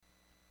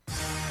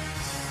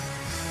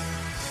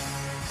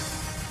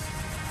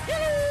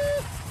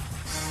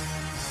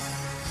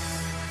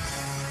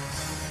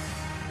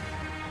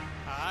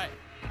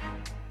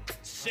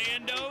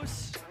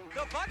Sandos.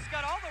 The Bucks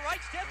got all the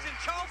right steps in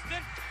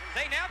Charleston.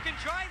 They now can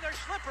try their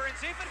slipper and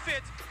see if it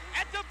fits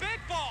at the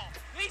big ball.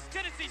 East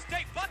Tennessee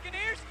State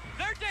Buccaneers,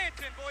 they're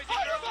dancing, boys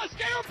and girls.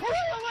 Mascara,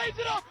 Perea lays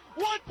it up.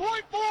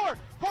 1.4.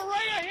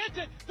 Perea hits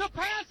it. The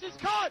pass is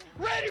caught.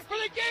 Ready for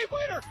the game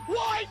winner.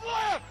 Wide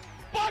left.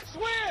 Bucks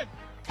win.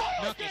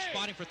 Merkel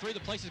spotting for three.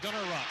 The place is going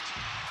to erupt.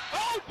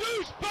 Oh,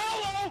 Deuce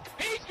Bello.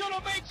 He's going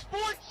to make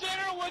Sports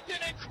Center with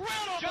an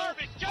incredible.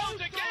 Jarvis Jones,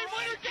 the game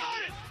winner, got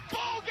it.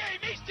 Ball game.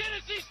 East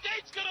Tennessee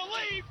State's going to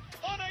leave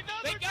on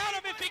another. They got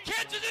him. If he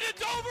catches it,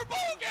 it's over.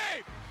 Ball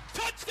game.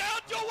 Touchdown,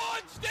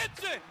 Jawan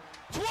Stinson.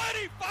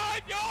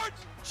 25 yards.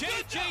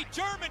 J.J.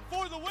 German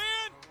for the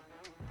win.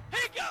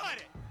 He got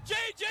it.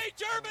 J.J.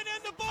 German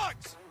and the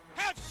Bucks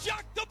have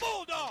shocked the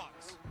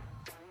Bulldogs.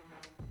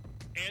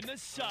 And the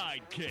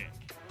sidekick.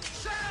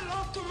 Say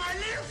hello to my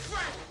little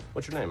friend.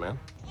 What's your name, man?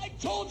 I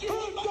told you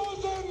it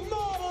doesn't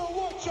matter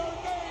what your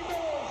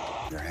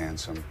name is. You're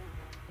handsome.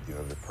 You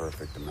have the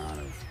perfect amount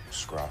of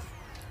scruff,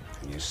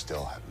 and you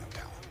still have no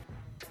talent.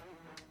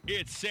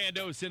 It's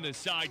Sandos and the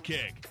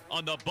sidekick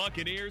on the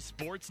Buccaneers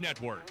Sports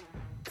Network.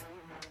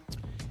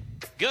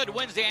 Good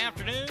Wednesday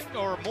afternoon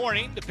or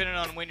morning, depending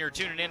on when you're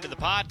tuning into the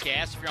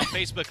podcast. If you're on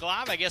Facebook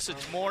Live, I guess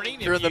it's morning.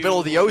 If you're in the middle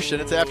of the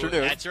ocean, it's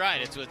afternoon. That's right.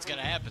 It's what's going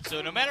to happen.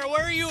 So no matter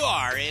where you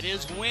are, it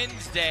is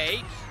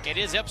Wednesday. It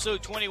is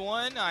episode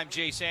 21. I'm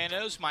Jay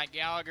Sandos. Mike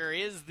Gallagher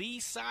is the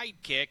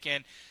sidekick.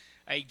 And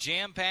a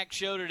jam-packed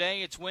show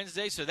today. It's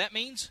Wednesday, so that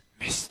means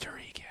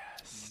mystery guest.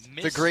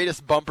 The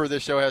greatest bumper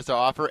this show has to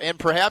offer, and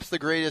perhaps the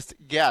greatest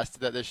guest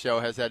that this show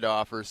has had to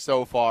offer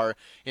so far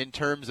in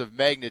terms of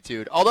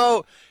magnitude.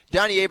 Although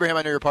Donnie Abraham,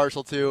 I know you're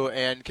partial to,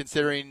 and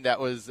considering that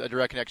was a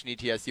direct connection to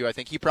ETSU, I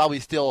think he probably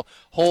still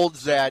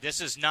holds that. This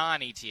is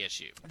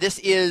non-ETSU. This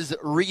is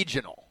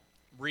regional.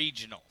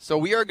 Regional. So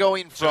we are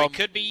going from. So it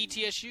could be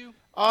ETSU?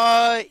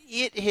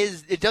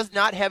 It does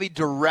not have a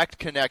direct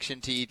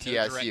connection to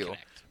ETSU.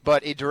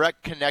 But a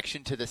direct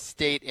connection to the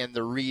state and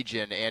the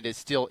region, and is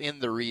still in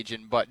the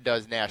region, but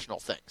does national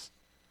things.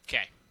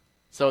 Okay.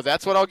 So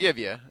that's what I'll give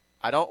you.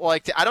 I don't know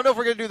if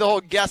we're going to do the whole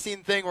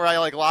guessing thing where I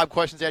lob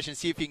questions at you and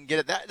see if you can get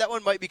it. That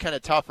one might be kind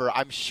of tougher.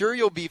 I'm sure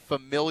you'll be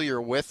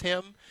familiar with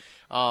him,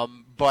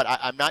 but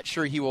I'm not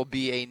sure he will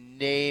be a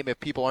name if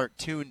people aren't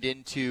tuned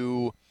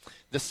into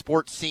the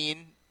sports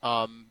scene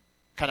kind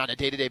of on a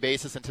day-to-day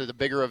basis and to the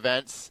bigger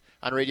events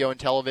on radio and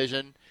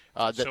television.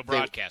 So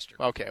broadcaster.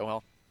 Okay,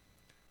 well.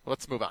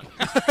 Let's move on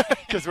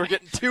because we're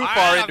getting too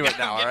far into it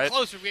now. All right,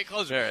 we get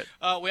closer.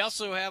 All right. We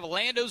also have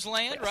Lando's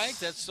Land, yes. right?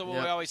 That's what we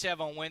always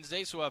have on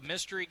Wednesday. So we'll have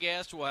mystery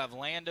guests. We'll have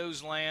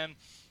Lando's Land.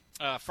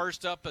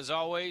 First up, as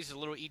always, a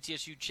little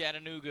ETSU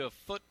Chattanooga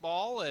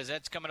football, as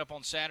that's coming up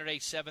on Saturday,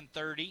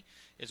 7:30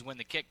 is when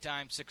the kick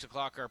time, 6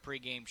 o'clock our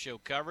pregame show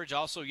coverage.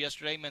 Also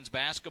yesterday, men's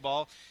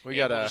basketball. We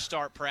got to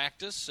start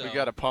practice. So. We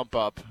got to pump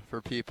up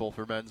for people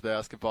for men's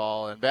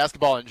basketball and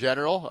basketball in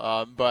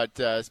general. But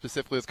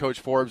specifically with Coach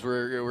Forbes,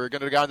 we're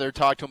going to go down there and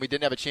talk to him. We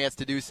didn't have a chance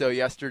to do so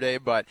yesterday,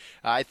 but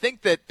I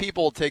think that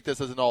people will take this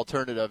as an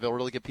alternative. It'll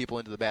really get people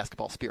into the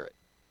basketball spirit.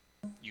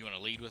 You want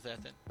to lead with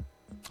that then?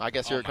 I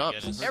guess here it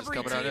comes.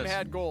 Every team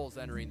had goals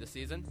entering the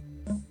season.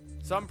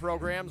 Some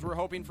programs were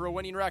hoping for a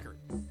winning record.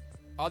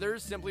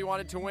 Others simply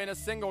wanted to win a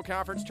single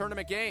conference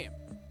tournament game.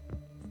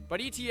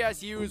 But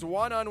ETSU's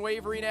one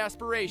unwavering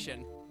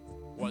aspiration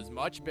was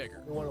much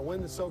bigger. We want to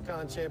win the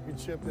SoCon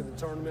championship in the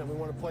tournament. We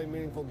want to play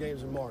meaningful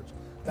games in March.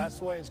 That's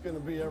the way it's going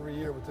to be every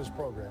year with this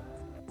program.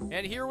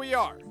 And here we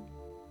are,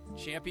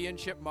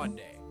 Championship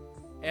Monday,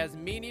 as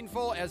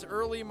meaningful as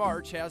early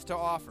March has to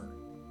offer.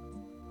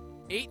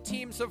 8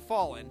 teams have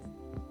fallen,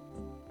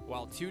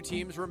 while 2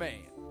 teams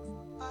remain.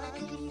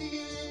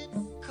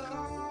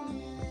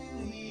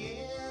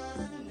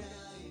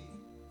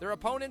 They're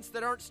opponents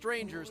that aren't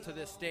strangers to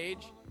this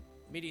stage,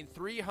 meeting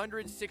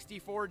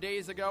 364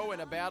 days ago in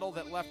a battle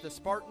that left the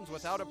Spartans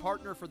without a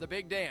partner for the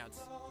big dance,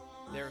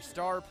 their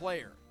star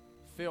player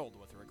filled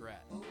with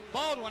regret.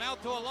 Baldwin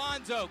out to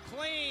Alonzo.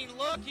 Clean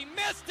look. He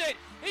missed it.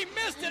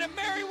 And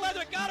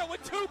Merriweather got it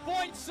with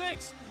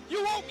 2.6.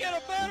 You won't get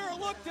a better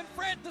look than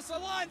Francis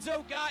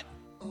Alonzo got.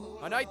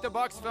 A night the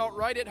Bucks felt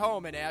right at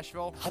home in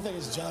Asheville. I think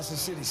it's Johnson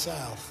City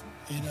South,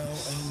 and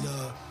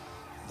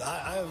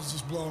I was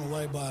just blown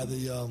away by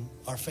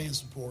our fan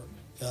support.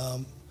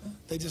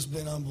 They've just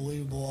been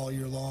unbelievable all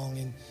year long,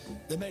 and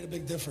they made a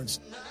big difference.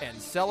 And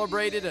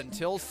celebrated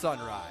until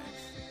sunrise.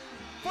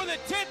 For the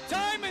 10th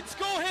time in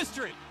school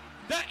history,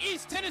 the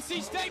East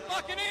Tennessee State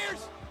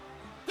Buccaneers,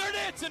 they're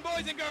dancing,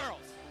 boys and girls.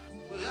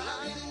 Well,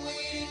 I've been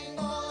waiting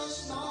for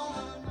this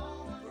moment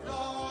for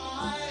all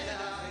my life.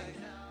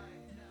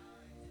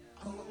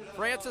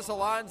 Francis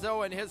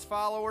Alonzo and his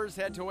followers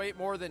had to wait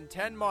more than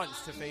 10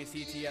 months to face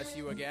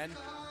ETSU again,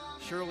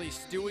 surely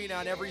stewing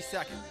on every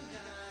second.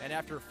 And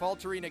after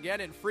faltering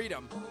again in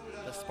Freedom,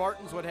 the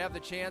Spartans would have the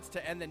chance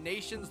to end the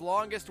nation's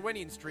longest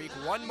winning streak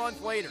 1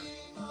 month later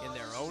in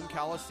their own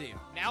Coliseum.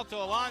 Now to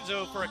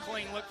Alonzo for a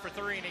clean look for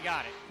 3, and he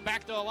got it.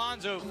 Back to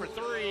Alonzo for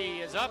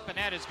 3 is up, and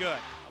that is good.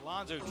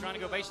 Alonzo trying to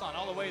go baseline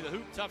all the way to the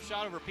hoop. Tough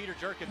shot over Peter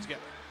Jerkins.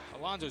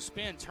 Alonzo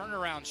spin,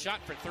 turnaround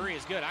shot for three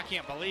is good. I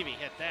can't believe he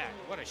hit that.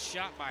 What a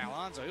shot by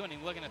Alonzo. He wasn't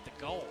even looking at the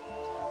goal.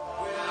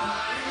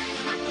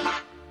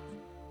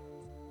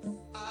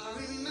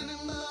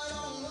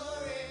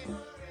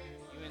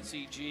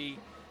 UNCG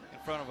in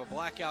front of a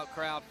blackout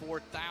crowd,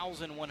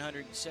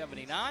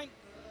 4,179.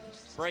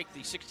 Break the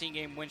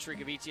 16-game win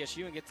streak of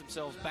ETSU and get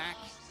themselves back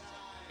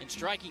in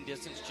striking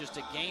distance, just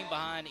a game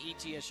behind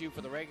ETSU for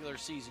the regular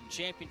season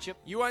championship.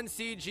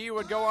 UNCG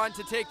would go on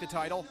to take the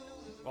title,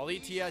 while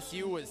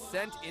ETSU was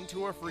sent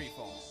into a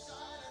freefall.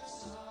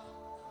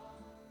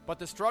 But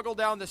the struggle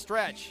down the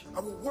stretch.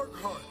 I will work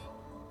harder.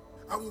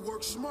 I will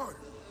work smarter.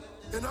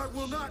 And I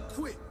will not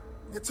quit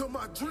until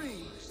my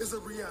dream is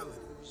a reality.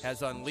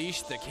 Has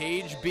unleashed the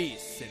cage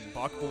beasts in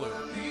Buck Blue.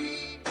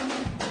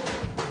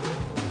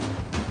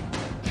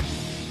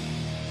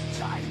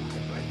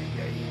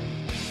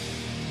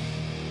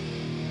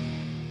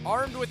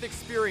 Armed with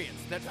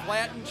experience that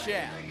flattened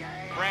Chad.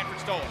 Bradford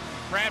stole it.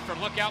 Bradford,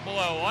 look out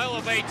below,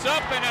 elevates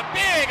up, and a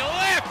big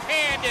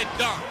left-handed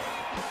dunk.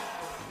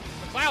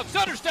 McLeod,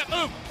 stutter step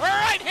move,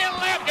 right hand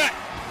left gut.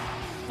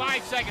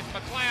 5 seconds,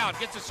 McLeod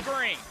gets a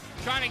screen,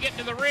 trying to get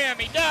to the rim,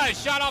 he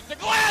does, shot off the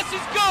glass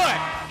is good.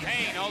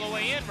 Kane all the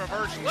way in,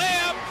 reverse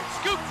layup,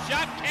 scoop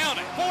shot, count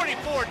it,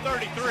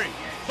 44-33.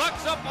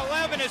 Bucks up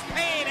 11 as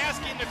Payne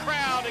asking the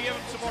crowd to give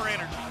him some more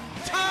energy.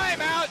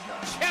 Timeout,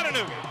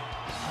 Chattanooga.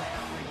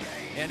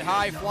 And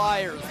high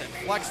flyers that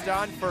flexed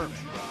on Furman.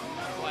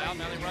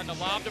 Now they run the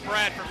lob to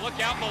Bradford. Look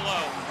out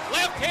below.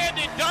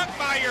 Left-handed dunk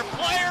by your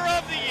player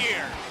of the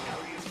year.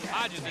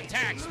 Hodges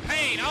attacks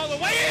Payne all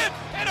the way in,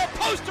 and a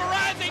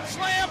posterizing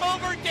slam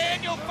over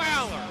Daniel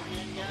Fowler.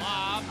 The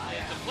lob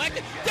is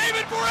deflected.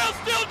 David Burrell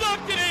still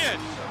dunked it in.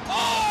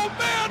 Oh,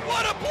 man,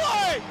 what a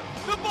play.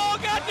 The ball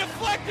got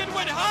deflected,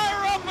 went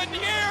higher up in the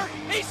air.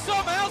 He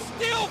somehow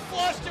still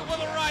flushed it with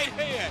a right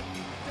hand.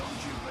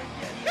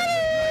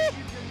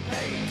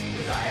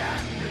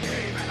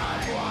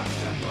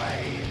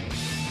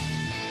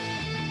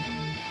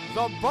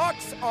 The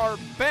Bucks are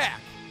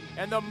back,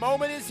 and the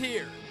moment is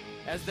here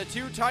as the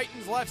two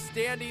Titans left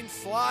standing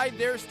slide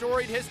their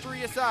storied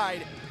history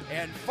aside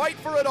and fight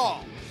for it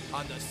all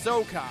on the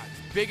SoCon's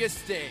biggest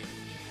stage.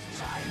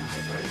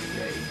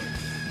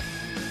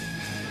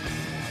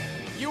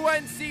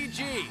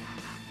 UNCG,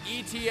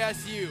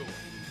 ETSU,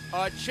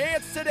 a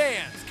chance to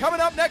dance, coming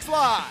up next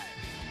live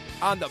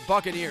on the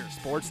Buccaneers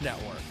Sports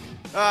Network.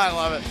 I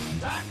love it.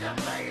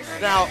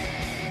 Now,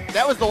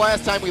 that was the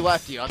last time we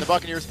left you on the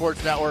Buccaneers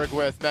Sports Network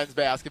with men's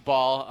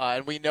basketball,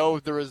 and we know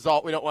the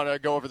result. We don't want to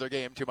go over their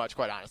game too much,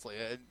 quite honestly,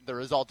 the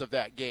result of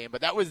that game.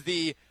 But that was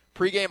the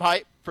pregame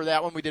hype for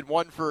that one. We did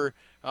one for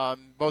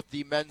both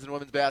the men's and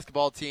women's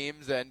basketball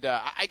teams, and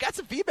I got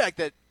some feedback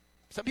that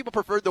some people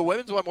preferred the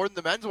women's one more than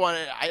the men's one.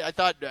 I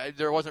thought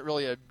there wasn't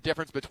really a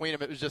difference between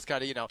them. It was just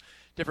kind of,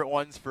 different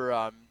ones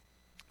for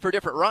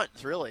different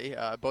runs, really.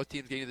 Both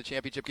teams getting to the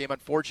championship game.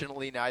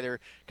 Unfortunately, neither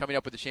coming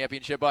up with the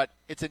championship. But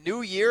it's a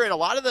new year, and a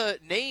lot of the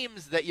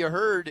names that you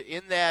heard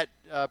in that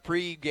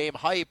pre-game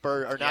hype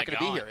are not going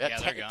to be here. Yeah,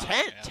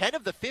 10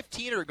 of the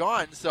 15 are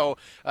gone. So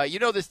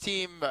this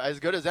team as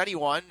good as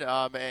anyone,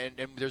 and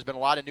there's been a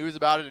lot of news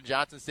about it in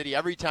Johnson City.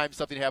 Every time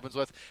something happens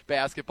with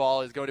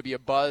basketball is going to be a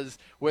buzz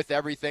with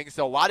everything.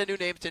 So a lot of new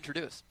names to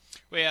introduce.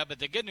 Well, yeah, but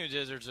the good news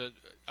is there's a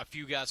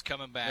few guys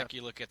coming back. Yeah.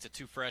 You look at the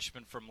two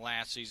freshmen from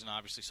last season,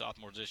 obviously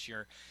sophomores this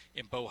year,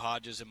 in Bo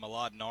Hodges and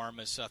Milad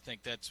Narmis. I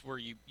think that's where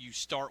you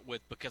start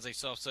with because they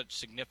saw such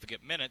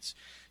significant minutes.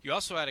 You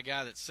also had a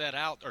guy that set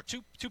out, or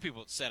two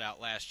people that set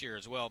out last year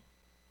as well,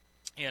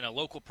 in a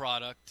local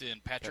product in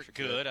Patrick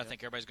Good. I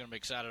think everybody's going to be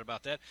excited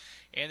about that.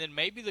 And then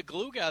maybe the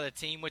glue guy of the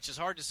team, which is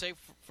hard to say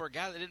for a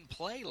guy that didn't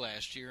play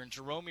last year, and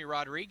Jerome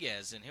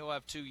Rodriguez, and he'll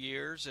have 2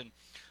 years. And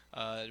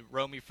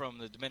Romy from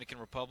the Dominican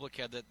Republic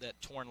had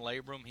that torn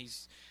labrum.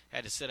 He's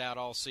had to sit out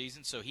all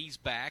season, so he's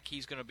back.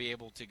 He's going to be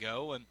able to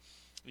go, and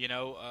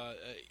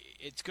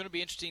it's going to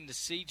be interesting to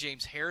see.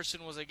 James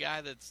Harrison was a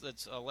guy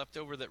that's left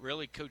over that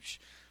really Coach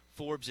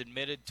Forbes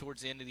admitted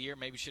towards the end of the year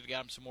maybe should have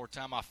got him some more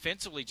time.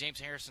 Offensively, James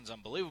Harrison's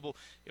unbelievable.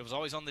 It was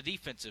always on the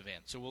defensive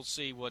end, so we'll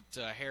see what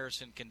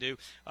Harrison can do.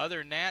 Other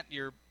than that,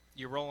 you're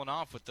rolling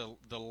off with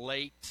the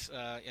late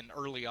in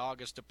early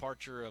August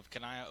departure of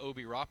Kanaya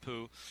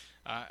Obi-Rapu.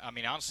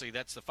 Honestly,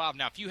 that's the 5.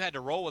 Now, if you had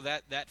to roll with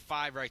that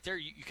 5 right there,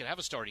 you could have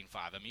a starting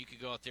 5. You could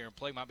go out there and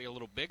play. Might be a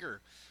little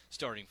bigger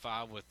starting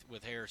 5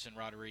 with Harrison,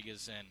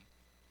 Rodriguez, and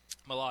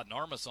Milad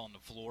Narmis on the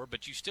floor,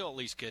 but you still at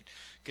least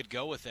could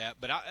go with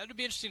that. But it would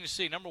be interesting to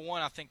see. Number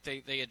one, I think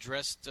they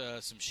addressed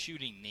some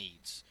shooting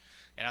needs.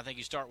 And I think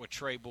you start with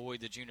Trey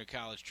Boyd, the junior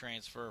college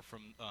transfer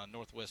from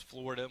Northwest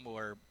Florida,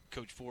 where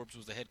Coach Forbes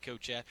was the head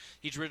coach at.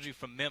 He's originally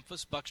from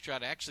Memphis. Bucks tried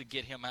to actually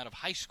get him out of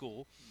high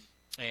school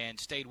and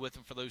stayed with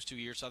him for those 2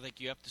 years. So I think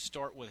you have to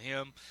start with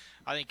him.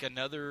 I think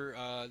another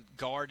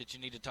guard that you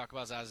need to talk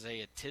about is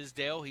Isaiah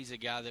Tisdale. He's a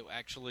guy that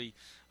actually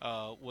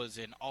was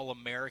an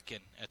All-American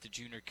at the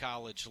junior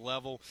college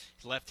level.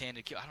 He's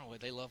left-handed. I don't know,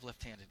 they love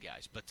left-handed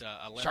guys, but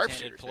a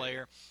left-handed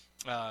player.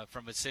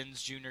 From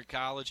Vincennes Junior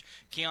College.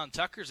 Keon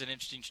Tucker's an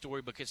interesting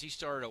story because he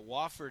started at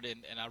Wofford,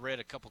 and I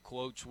read a couple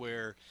quotes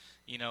where,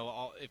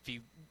 if he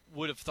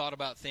would have thought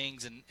about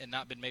things and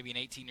not been maybe an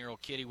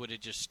 18-year-old kid, he would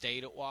have just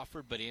stayed at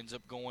Wofford, but he ends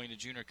up going to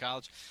junior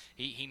college.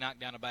 He knocked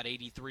down about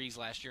 83s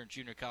last year in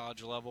junior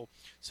college level,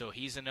 so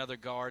he's another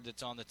guard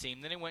that's on the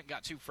team. Then he went and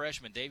got 2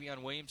 freshmen.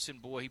 Davion Williamson,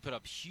 boy, he put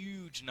up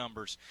huge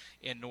numbers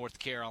in North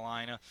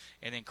Carolina,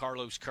 and then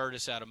Carlos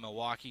Curtis out of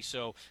Milwaukee.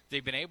 So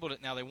they've been able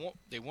to – now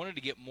they wanted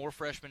to get more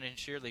freshmen in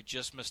this year. They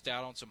just missed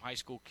out on some high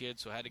school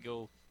kids, so had to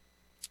go –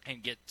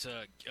 and get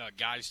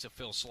guys to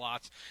fill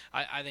slots.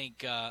 I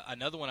think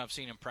another one I've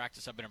seen in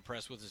practice I've been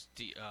impressed with is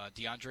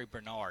DeAndre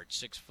Bernard,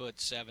 6'7",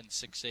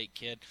 6'8"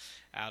 kid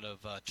out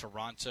of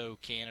Toronto,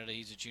 Canada.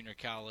 He's a junior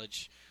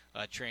college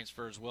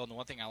transfer as well. And the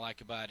one thing I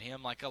like about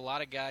him, like a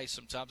lot of guys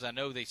sometimes, I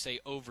know they say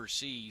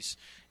overseas,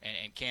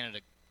 and Canada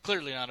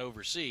clearly not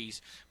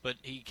overseas, but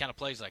he kind of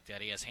plays like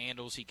that. He has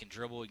handles, he can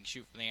dribble, he can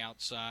shoot from the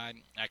outside.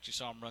 I actually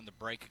saw him run the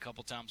break a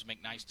couple times,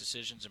 make nice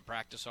decisions in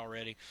practice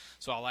already.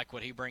 So I like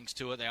what he brings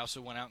to it. They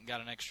also went out and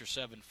got an extra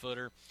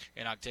 7-footer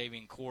in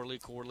Octavian Corley.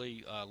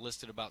 Corley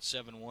listed about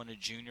 7'1", a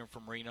junior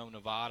from Reno,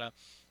 Nevada.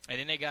 And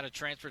then they got a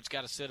transfer that's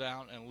got to sit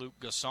out, and Luc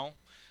Gasson,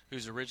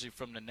 who's originally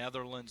from the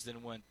Netherlands,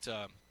 then went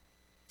to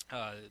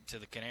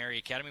the Canary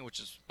Academy, which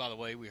is, by the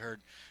way, we heard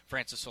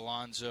Francis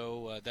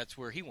Alonso, that's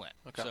where he went.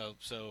 Okay.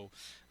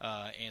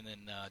 And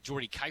then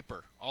Jordy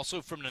Kuiper,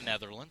 also from the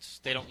Netherlands.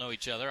 They don't know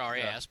each other,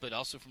 RAS, but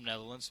also from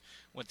Netherlands,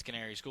 went to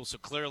Canary School. So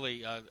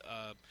clearly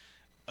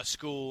a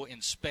school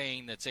in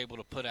Spain that's able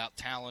to put out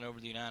talent over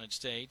the United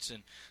States.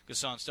 And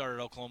Gasson started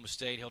at Oklahoma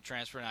State. He'll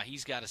transfer. Now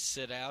he's got to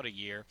sit out a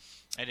year.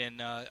 And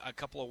then a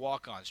couple of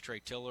walk-ons. Trey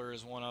Tiller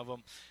is one of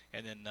them.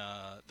 And then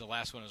the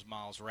last one is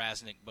Miles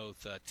Rasnick,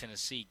 both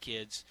Tennessee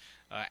kids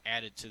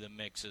added to the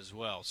mix as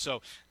well.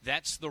 So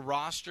that's the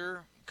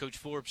roster. Coach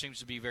Forbes seems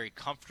to be very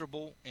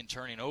comfortable in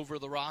turning over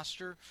the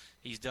roster.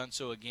 He's done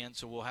so again,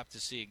 so we'll have to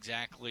see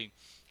exactly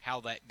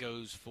how that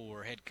goes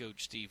for head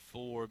coach Steve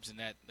Forbes, and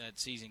that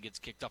season gets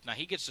kicked off. Now,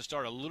 he gets to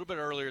start a little bit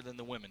earlier than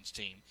the women's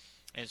team,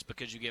 and it's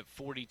because you get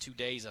 42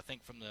 days, I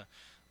think, from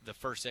the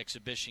first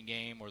exhibition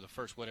game or the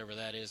first whatever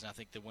that is, and I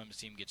think the women's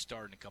team gets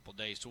started in a couple of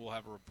days. So we'll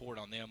have a report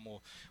on them.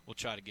 We'll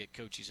try to get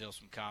Coach Ezell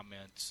some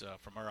comments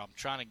from her. I'm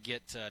trying to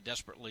get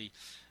desperately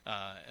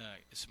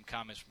some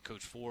comments from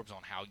Coach Forbes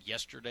on how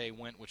yesterday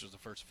went, which was the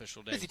first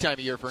official day. Busy time of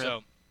year for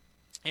him.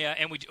 Yeah,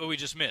 and we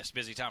just missed.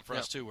 Busy time for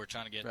us, too. We're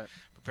trying to get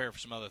prepared for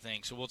some other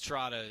things. So we'll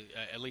try to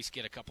at least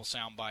get a couple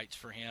sound bites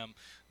for him.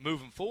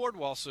 Moving forward,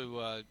 we'll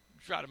also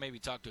try to maybe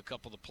talk to a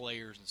couple of the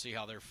players and see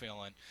how they're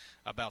feeling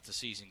about the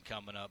season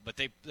coming up. But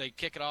they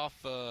kick it off,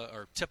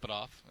 or tip it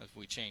off, if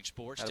we change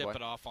sports, tip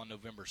it off on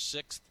November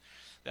 6th.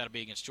 That'll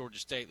be against Georgia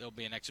State. There'll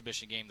be an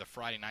exhibition game the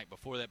Friday night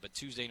before that, but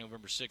Tuesday,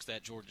 November 6th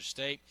at Georgia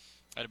State.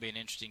 That'll be an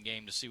interesting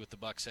game to see what the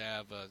Bucks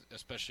have,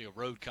 especially a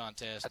road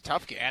contest. A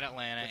tough game. At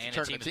Atlanta, and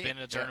a team that's been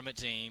a tournament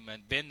team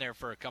and been there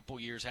for a couple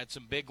years, had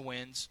some big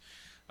wins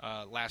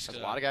last a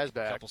lot of guys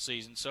back. couple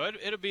seasons. So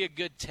it'll be a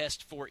good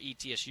test for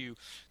ETSU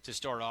to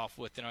start off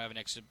with. Then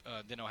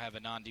they'll have a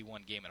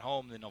non-D1 game at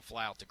home. Then they'll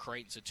fly out to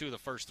Creighton. So 2 of the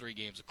first 3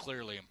 games are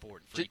clearly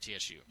important for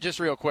ETSU. Just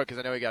real quick, because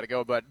I know we got to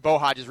go, but Bo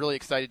Hodge is really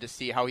excited to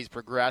see how he's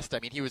progressed. I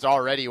mean, he was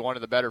already one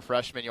of the better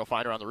freshmen you'll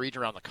find around the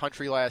region, around the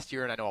country last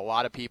year, and I know a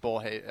lot of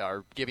people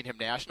are giving him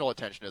national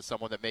attention as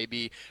someone that may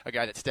be a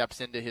guy that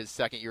steps into his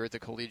second year at the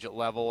collegiate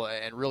level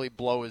and really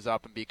blows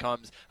up and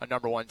becomes a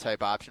number 1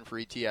 type option for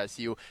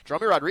ETSU.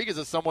 Jerome Rodriguez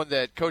is someone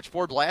that Coach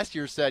Forbes last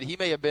year said he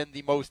may have been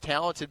the most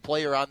talented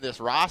player on this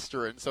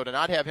roster, and so to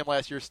not have him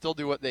last year still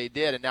do what they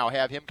did and now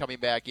have him coming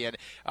back in,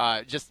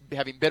 just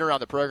having been around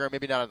the program,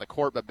 maybe not on the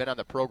court, but been on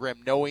the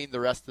program, knowing the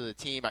rest of the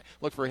team, I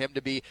look for him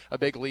to be a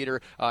big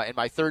leader. And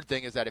my third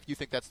thing is that if you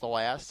think that's the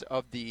last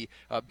of the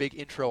big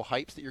intro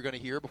hypes that you're going to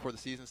hear before the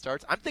season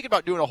starts, I'm thinking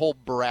about doing a whole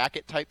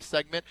bracket type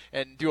segment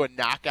and do a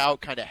knockout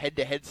kind of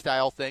head-to-head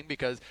style thing,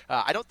 because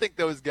I don't think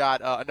those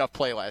got enough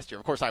play last year.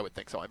 Of course, I would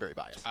think so. I'm very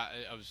biased.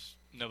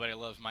 Nobody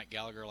loves Mike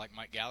Gallagher like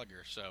Mike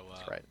Gallagher. So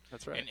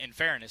That's right. In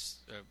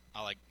fairness,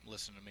 I like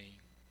listening to me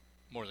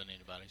more than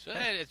anybody. So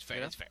it's fair.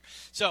 Yeah. It's fair.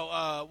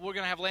 So we're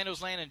going to have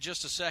Lando's Land in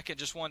just a second.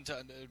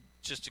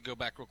 Just to go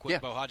back real quick. Yeah.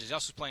 Bo Hodges, he's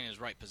also playing in his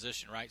right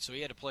position, right? So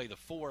he had to play the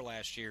 4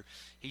 last year.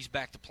 He's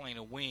back to playing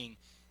a wing,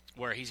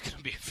 where he's going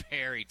to be a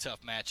very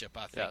tough matchup,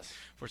 I think,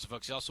 for some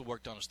folks. He also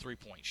worked on his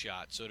three-point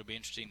shot, so it'll be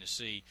interesting to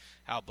see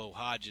how Bo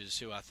Hodges,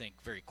 who I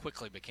think very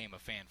quickly became a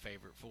fan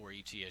favorite for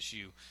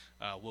ETSU,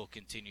 will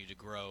continue to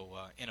grow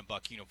in a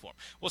Buck uniform.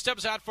 We'll step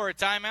aside for a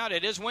timeout.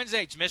 It is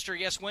Wednesday. It's Mystery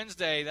Guest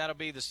Wednesday. That'll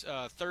be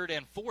the third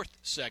and fourth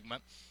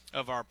segment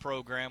of our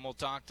program. We'll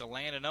talk to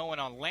Landon Owen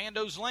on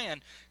Lando's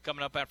Land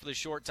coming up after this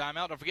short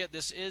timeout. Don't forget,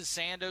 this is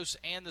Sandos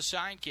and the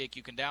Sidekick.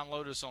 You can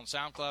download us on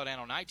SoundCloud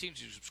and on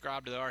iTunes. You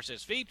subscribe to the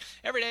RSS feed.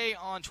 Every day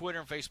on Twitter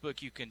and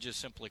Facebook, you can just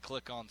simply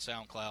click on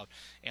SoundCloud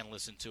and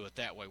listen to it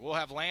that way. We'll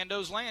have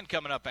Lando's Land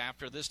coming up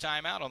after this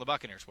timeout on the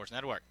Buccaneer Sports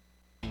Network.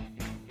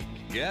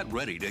 Get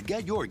ready to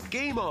get your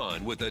game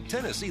on with the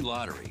Tennessee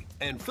Lottery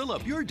and fill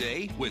up your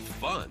day with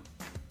fun.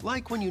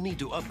 Like when you need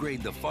to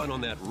upgrade the fun on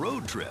that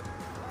road trip.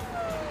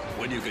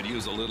 When you could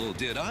use a little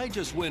 "did I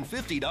just win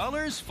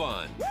 $50"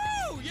 fun.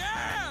 Woo,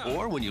 yeah!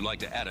 Or when you like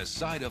to add a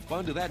side of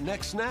fun to that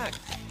next snack.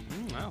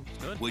 Wow,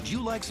 good. Would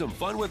you like some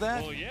fun with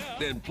that? Well, yeah.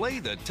 Then play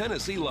the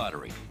Tennessee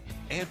Lottery.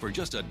 And for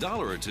just $1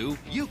 or $2,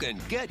 you can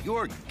get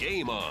your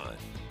game on.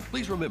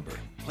 Please remember,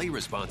 play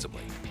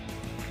responsibly.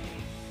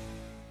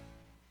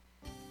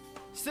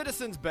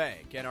 Citizens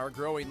Bank and our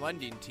growing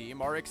lending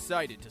team are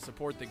excited to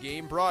support the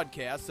game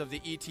broadcasts of the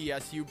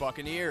ETSU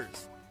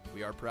Buccaneers.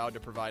 We are proud to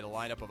provide a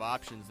lineup of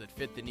options that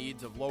fit the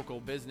needs of local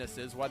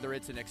businesses, whether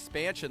it's an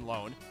expansion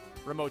loan,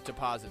 remote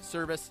deposit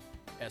service,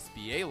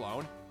 SBA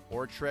loan,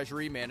 or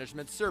treasury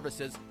management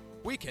services.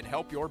 We can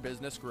help your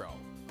business grow.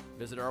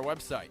 Visit our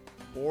website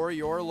or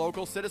your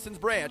local Citizens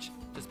branch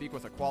to speak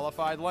with a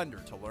qualified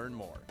lender to learn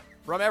more.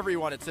 From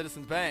everyone at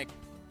Citizens Bank,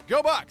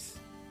 go Bucks!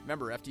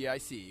 Member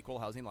FDIC, Equal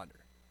Housing Lender.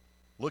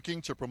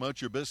 Looking to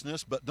promote your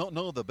business but don't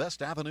know the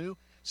best avenue?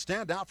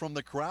 Stand out from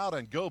the crowd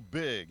and go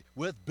big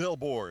with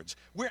billboards.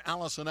 We're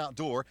Allison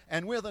Outdoor,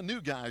 and we're the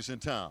new guys in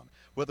town.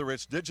 Whether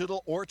it's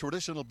digital or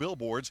traditional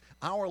billboards,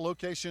 our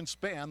locations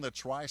span the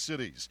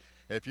Tri-Cities.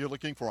 If you're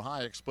looking for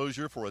high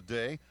exposure for a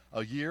day,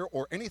 a year,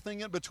 or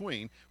anything in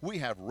between, we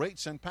have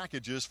rates and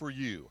packages for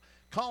you.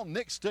 Call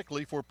Nick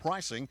Stickley for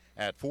pricing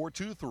at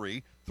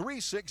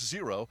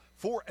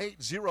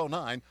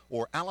 423-360-4809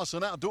 or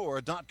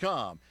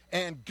AllisonOutdoor.com.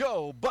 And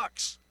go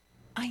Bucks!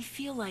 I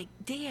feel like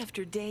day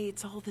after day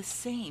it's all the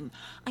same.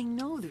 I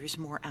know there's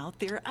more out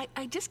there.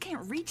 I just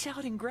can't reach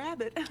out and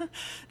grab it.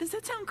 Does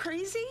that sound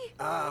crazy?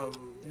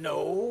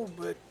 No,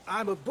 but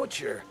I'm a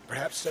butcher.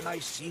 Perhaps a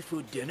nice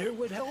seafood dinner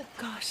would help?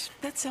 Gosh,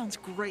 that sounds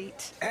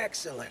great.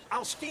 Excellent.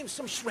 I'll steam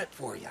some shrimp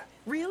for you.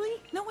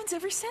 Really? No one's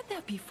ever said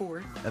that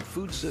before. At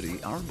Food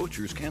City, our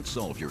butchers can't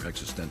solve your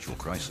existential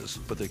crisis,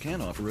 but they can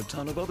offer a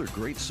ton of other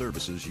great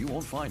services you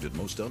won't find at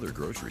most other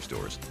grocery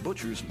stores.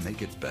 Butchers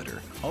make it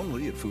better.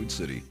 Only at Food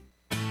City.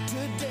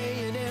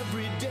 Today and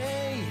every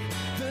day,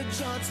 the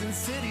Johnson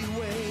City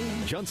way.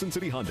 Johnson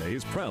City Honda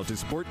is proud to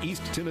support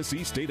East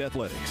Tennessee State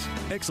Athletics.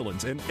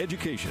 Excellence and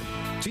education,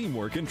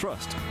 teamwork and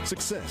trust,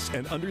 success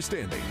and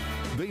understanding.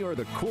 They are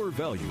the core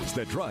values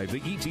that drive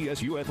the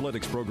ETSU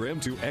Athletics program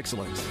to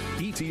excellence.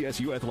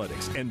 ETSU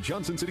Athletics and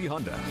Johnson City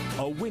Honda,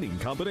 a winning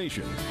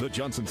combination, the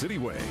Johnson City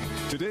way.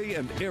 Today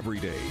and every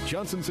day,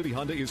 Johnson City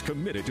Honda is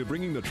committed to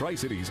bringing the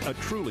Tri-Cities a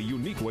truly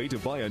unique way to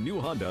buy a new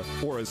Honda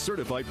or a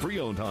certified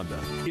pre-owned Honda.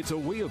 It's a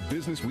way of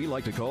business we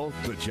like to call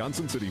the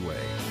Johnson City way.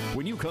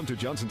 When you come to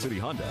Johnson City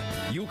Honda,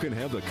 you can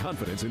have the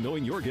confidence in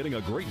knowing you're getting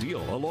a great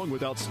deal along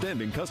with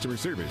outstanding customer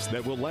service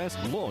that will last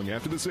long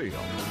after the sale.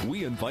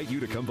 We invite you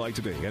to come by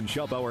today and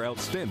shop our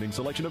outstanding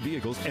selection of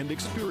vehicles and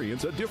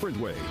experience a different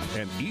way,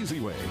 an easy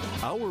way,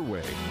 our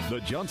way,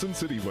 the Johnson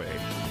City way.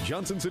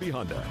 Johnson City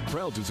Honda,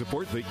 proud to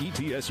support the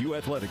ETSU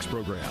Athletics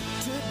program.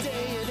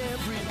 Today and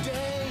every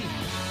day,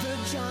 the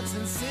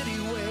Johnson City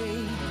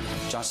way.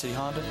 Johnson City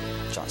Honda,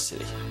 Johnson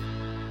City.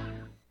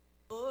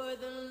 For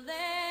the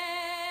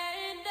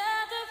land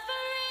of the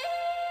free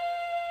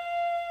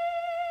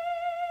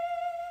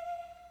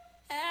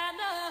and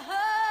the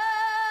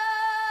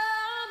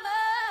home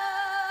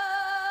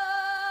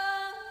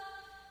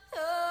of the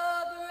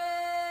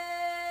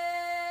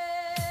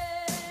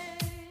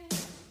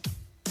brave.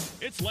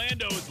 It's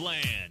Lando's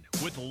Land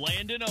with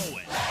Landon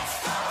Owen.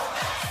 Let's go,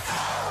 let's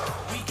go.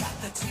 We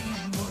got the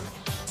teamwork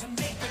to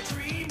make the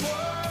dream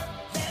work.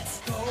 Let's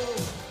go,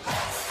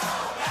 let's go,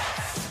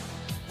 let's.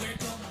 We're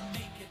gonna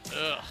make it.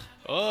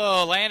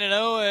 Oh, Landon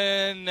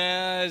Owen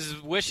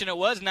is wishing it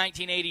was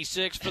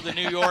 1986 for the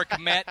New York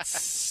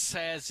Mets,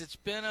 as it's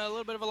been a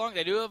little bit of a long.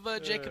 They do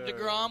have Jacob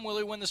deGrom. Will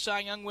he win the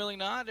Cy Young? Will he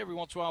not? Every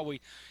once in a while we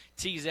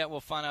tease that.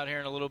 We'll find out here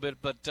in a little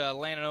bit. But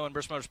Landon Owen,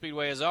 Bristol Motor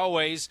Speedway, as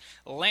always.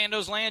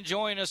 Lando's Land,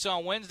 join us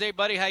on Wednesday,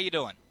 buddy. How you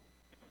doing?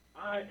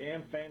 I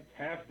am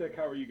fantastic.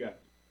 How are you guys?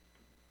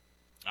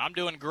 I'm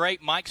doing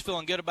great. Mike's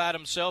feeling good about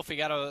himself. He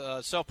got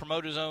a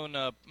self-promote his own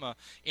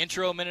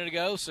intro a minute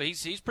ago, so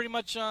he's pretty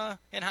much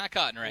in high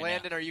cotton right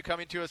Landon, now. are you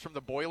coming to us from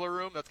the boiler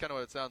room? That's kind of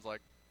what it sounds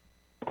like.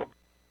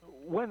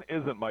 When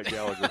isn't Mike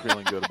Gallagher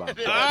feeling good about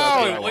himself?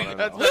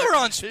 Oh, we were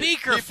on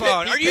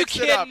speakerphone. Are you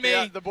kidding me?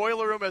 Yeah, the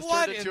boiler room has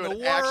turned into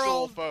an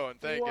actual phone.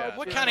 Thank God.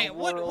 What kind of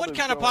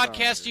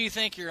podcast do you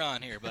think you're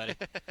on here, buddy?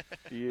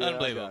 Yeah,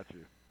 Unbelievable. I got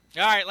you.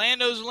 All right,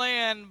 Lando's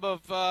Land,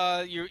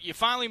 but you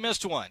finally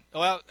missed one.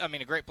 Well, I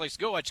mean, a great place to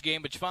go watch a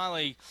game, but you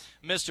finally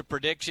missed a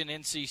prediction.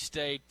 NC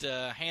State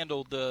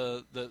handled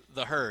the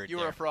herd. You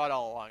were a fraud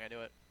all along. I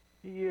knew it.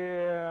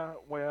 Yeah,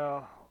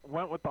 well,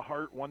 went with the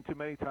heart one too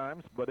many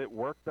times, but it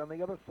worked on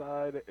the other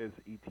side as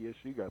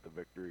ETSU got the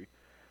victory.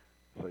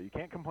 So you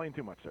can't complain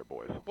too much there,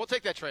 boys. We'll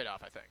take that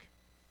trade-off, I think.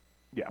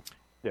 Yeah,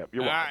 you're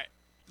welcome. All right.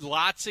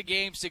 Lots of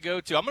games to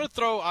go to. I'm going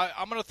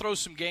to throw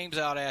some games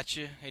out at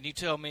you, and you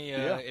tell me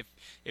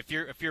if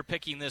you're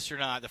picking this or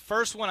not. The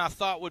first one I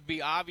thought would be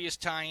obvious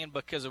tie-in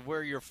because of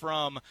where you're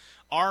from,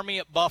 Army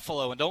at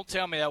Buffalo, and don't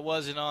tell me that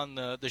wasn't on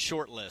the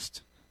short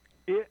list.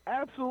 It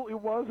absolutely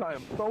was. I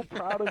am so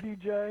proud of you,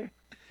 Jay.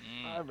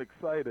 I'm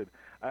excited.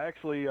 I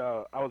actually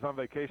I was on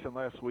vacation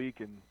last week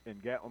in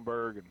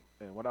Gatlinburg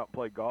and went out and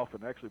played golf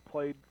and actually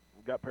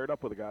got paired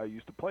up with a guy who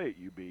used to play at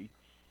UB.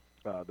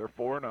 They're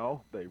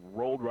 4-0. They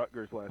rolled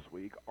Rutgers last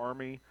week.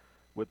 Army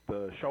with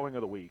the showing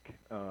of the week.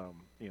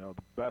 The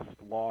best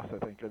loss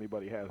I think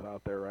anybody has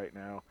out there right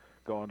now,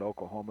 going to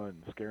Oklahoma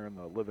and scaring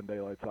the living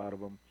daylights out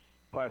of them.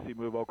 Classy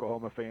move,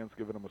 Oklahoma fans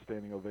giving them a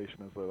standing ovation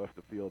as they left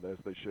the field, as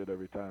they should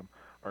every time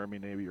Army,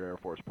 Navy, or Air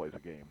Force plays a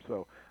game.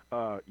 So,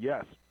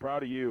 yes,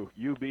 proud of you.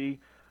 UB,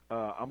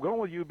 I'm going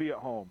with UB at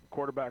home.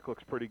 Quarterback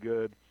looks pretty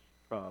good.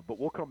 But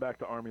we'll come back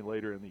to Army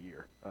later in the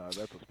year. That's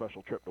a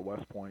special trip to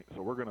West Point,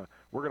 so we're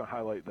gonna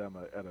highlight them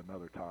at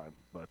another time.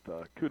 But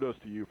kudos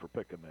to you for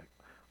picking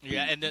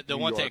the the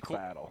one thing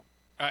battle.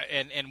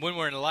 And when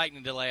we're in the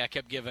lightning delay, I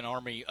kept giving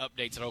Army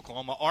updates at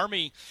Oklahoma.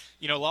 Army,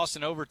 lost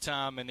in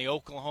overtime, and the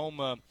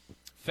Oklahoma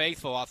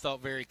faithful, I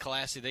thought, very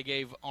classy. They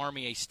gave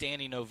Army a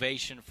standing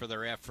ovation for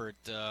their effort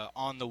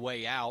on the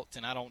way out,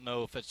 and I don't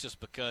know if it's just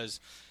because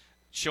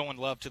showing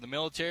love to the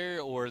military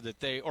or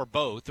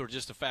both, or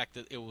just the fact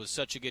that it was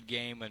such a good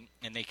game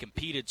and they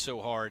competed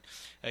so hard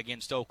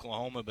against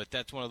Oklahoma. But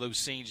that's one of those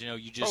scenes,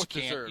 you just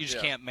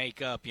can't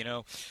make up,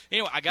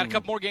 Anyway, I got a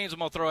couple more games I'm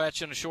going to throw at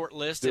you on a short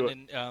list,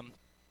 and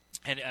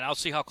I'll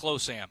see how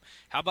close I am.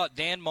 How about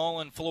Dan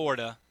Mullen,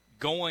 Florida,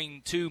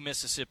 going to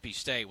Mississippi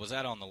State? Was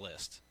that on the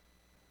list?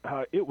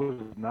 It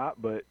was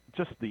not, but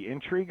just the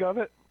intrigue of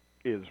it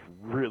is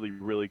really,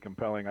 really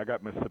compelling. I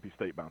got Mississippi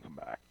State bouncing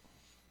back.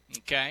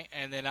 Okay,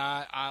 and then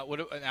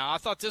I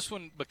thought this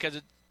one, because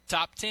it's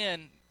top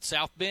 10,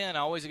 South Bend,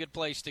 always a good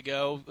place to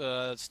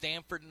go.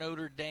 Stanford,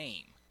 Notre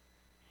Dame.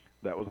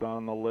 That was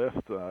on the list.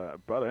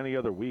 About any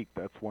other week,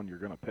 that's one you're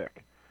going to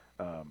pick.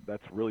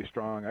 That's really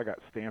strong. I got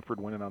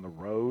Stanford winning on the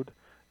road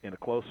in a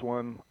close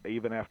one,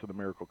 even after the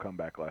miracle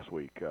comeback last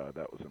week.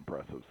 That was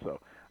impressive. So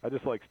I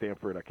just like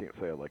Stanford. I can't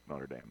say I like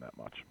Notre Dame that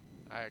much.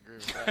 I agree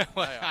with that.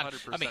 Well, I 100%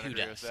 who agree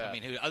does? with that. I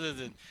mean, who other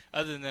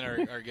than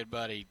our good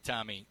buddy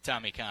Tommy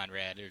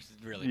Conrad? There's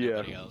really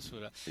nobody else.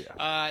 But,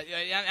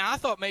 and I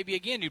thought maybe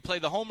again you'd play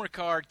the homer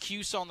card.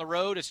 Cuse on the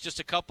road. It's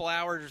just a couple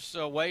hours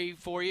away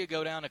for you.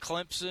 Go down to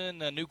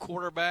Clemson. A new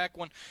quarterback.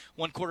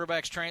 One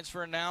quarterback's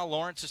transferring now.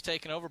 Lawrence is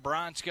taking over.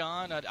 Bryant's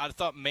gone. I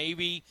thought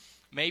maybe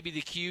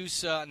the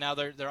Cuse. Now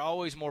they're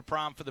always more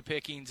prime for the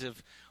pickings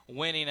of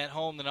winning at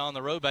home than on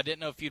the road. But I didn't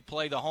know if you'd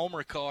play the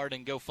homer card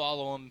and go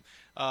follow them.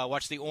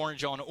 Watch the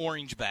orange on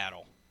orange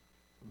battle.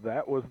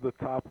 That was the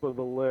top of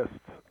the list.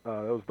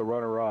 That was the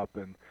runner-up,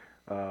 and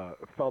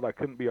felt I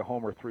couldn't be a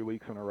homer 3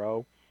 weeks in a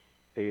row.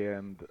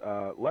 And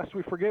lest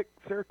we forget,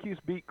 Syracuse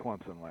beat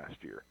Clemson last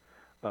year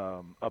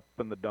up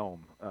in the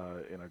Dome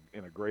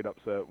in a great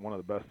upset, one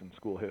of the best in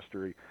school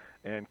history.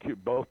 And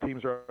both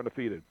teams are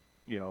undefeated.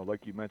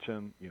 Like you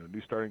mentioned,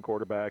 new starting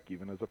quarterback.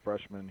 Even as a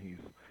freshman, he's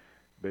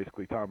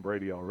basically Tom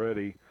Brady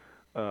already.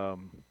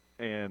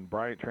 And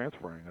Bryant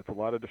transferring. That's a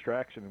lot of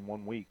distraction in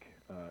 1 week,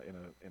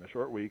 in a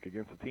short week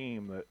against a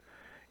team that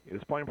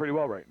is playing pretty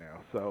well right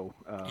now. So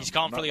he's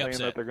calling for the upset. I'm not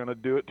saying that they're going to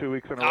do it 2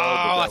 weeks in a row.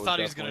 I thought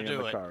he was going to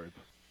do it. Cards.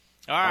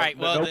 All right.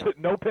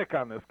 No pick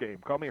on this game.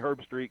 Call me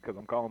Herb Street because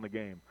I'm calling the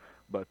game,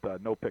 but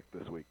no pick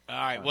this week. All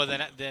right. Well,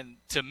 then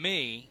to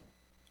me,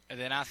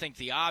 I think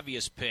the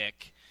obvious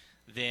pick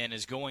then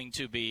is going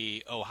to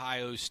be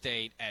Ohio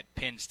State at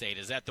Penn State.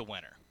 Is that the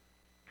winner?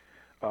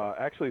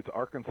 Actually, it's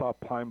Arkansas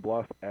Pine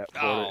Bluff at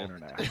Florida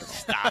International.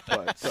 Stop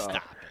it.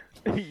 Stop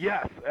it.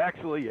 Yes,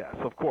 actually, yes.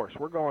 Of course.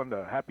 We're going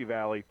to Happy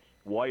Valley,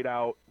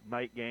 whiteout,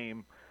 night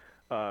game.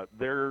 If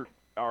there's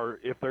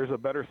a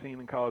better scene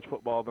in college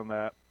football than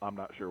that, I'm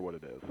not sure what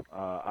it is.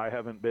 I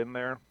haven't been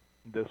there.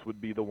 This would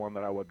be the one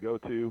that I would go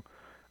to.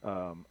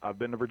 I've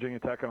been to Virginia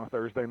Tech on a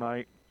Thursday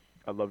night.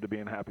 I'd love to be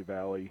in Happy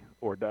Valley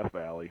or Death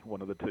Valley,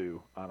 one of the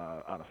two, on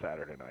a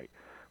Saturday night.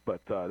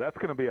 But that's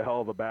going to be a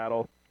hell of a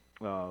battle.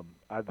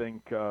 I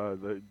think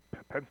the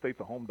Penn State's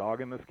a home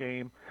dog in this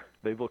game.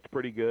 They've looked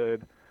pretty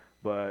good,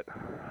 but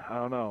I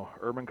don't know.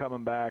 Urban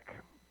coming back,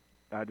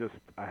 I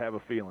have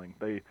a feeling.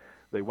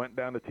 They went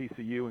down to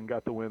TCU and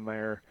got the win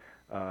there.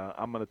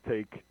 I'm going to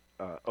take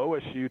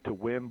OSU to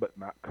win but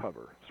not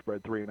cover,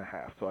 spread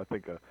 3.5. So I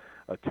think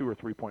a 2 or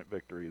 3 point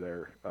victory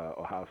there,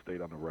 Ohio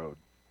State on the road.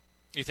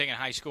 You thinking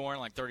high scoring,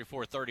 like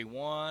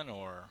 34-31,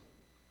 or?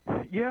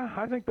 Yeah,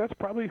 I think that's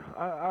probably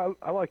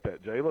I like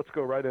that, Jay. Let's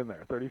go right in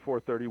there.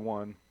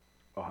 34-31,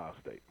 Ohio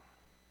State.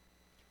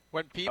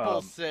 When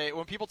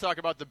people talk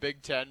about the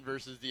Big Ten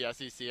versus the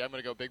SEC, I'm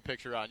going to go big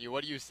picture on you.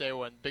 What do you say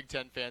when Big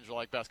Ten fans are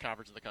like best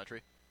conference in the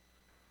country?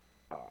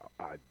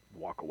 I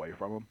walk away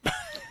from them.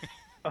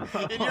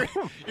 And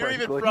you're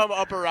even from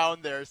up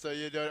around there, so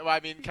you don't. Well, I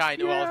mean,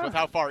 kind of. Yeah. Well, with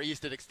how far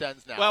east it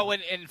extends now. Well,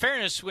 in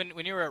fairness,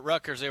 when you were at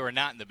Rutgers, they were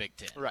not in the Big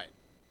Ten. Right.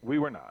 We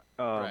were not.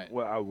 Right.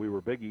 Well, we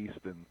were Big East,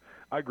 and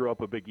I grew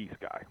up a Big East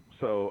guy.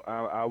 So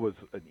I was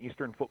an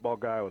Eastern football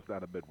guy. I was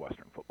not a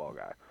Midwestern football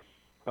guy.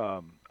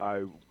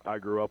 I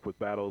grew up with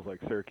battles like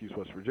Syracuse,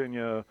 West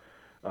Virginia,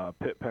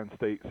 Pitt, Penn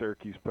State,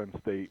 Syracuse, Penn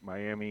State,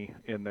 Miami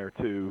in there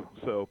too.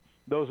 So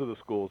those are the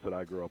schools that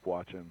I grew up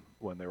watching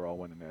when they were all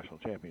winning national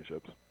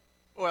championships.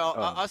 Well,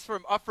 us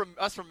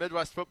from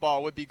Midwest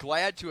football would be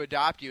glad to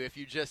adopt you if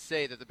you just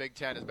say that the Big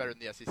Ten is better than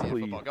the SEC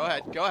in football. Go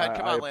ahead. Come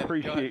on, Landon. I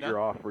appreciate your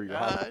offer. Your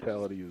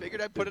hospitality is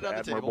figured I'd put it on the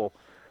admirable. table.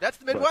 That's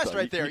the Midwest But,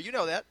 right there. You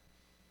know that.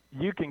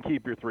 You can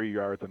keep your 3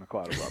 yards in a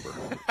cloud of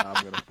rubber.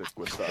 I'm going to stick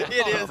with that.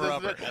 It is.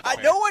 Isn't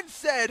it? No one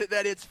said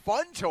that it's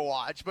fun to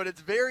watch, but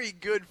it's very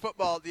good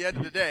football at the end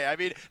of the day. I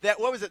mean,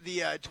 what was it, the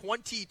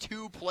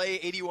 22-play,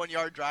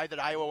 81-yard drive that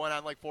Iowa went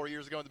on like 4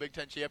 years ago in the Big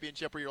Ten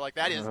championship, where you're like,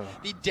 that is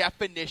the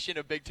definition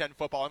of Big Ten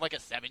football in like a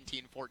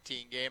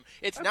 17-14 game.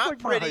 It's That's not like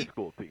pretty. My high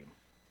school team.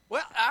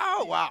 Well,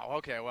 oh, wow.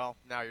 Okay, well,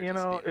 now you're just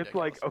being it's ridiculous.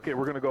 like, okay,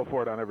 we're going to go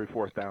for it on every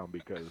fourth down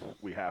because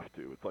we have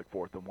to. It's like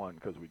 4th and 1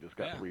 because we just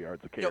got 3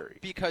 yards of carry. No,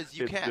 because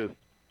you can.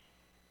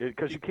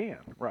 Because you can,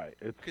 right?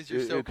 Because you're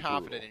so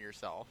confident in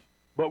yourself.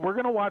 But we're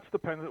going to watch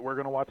We're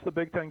going to watch the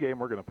Big Ten game.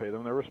 We're going to pay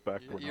them their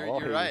respect. You're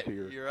right.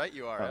 You're right.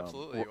 You are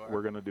absolutely. You are.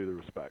 We're going to do the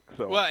respect.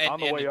 So on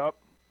the way up.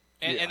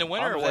 And the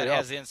winner of that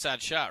has the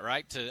inside shot,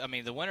 right?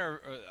 The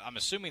winner. I'm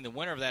assuming the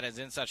winner of that has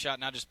the inside shot,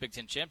 not just Big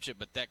Ten championship,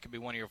 but that could be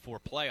one of your 4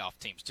 playoff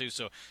teams too.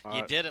 So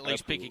you did at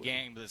least pick a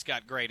game that's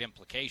got great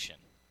implication.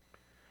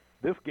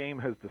 This game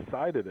has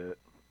decided it.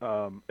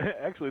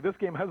 Actually, this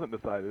game hasn't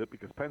decided it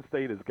because Penn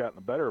State has gotten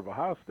the better of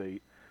Ohio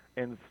State,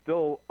 and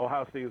still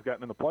Ohio State has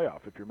gotten in the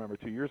playoff. If you remember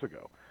 2 years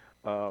ago,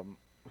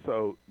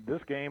 so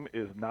this game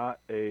is not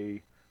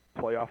a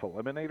playoff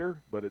eliminator,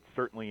 but it's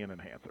certainly an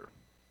enhancer.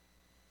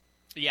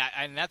 Yeah,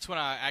 and that's when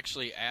I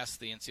actually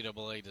asked the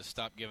NCAA to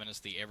stop giving us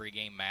the every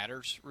game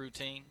matters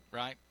routine,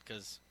 right?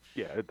 Because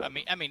I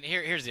mean,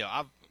 here's the deal.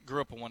 I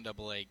grew up a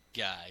 1AA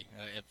guy,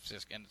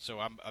 and so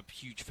I'm a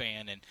huge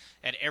fan. And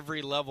at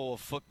every level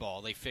of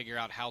football, they figure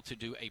out how to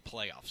do a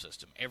playoff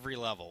system. Every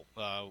level,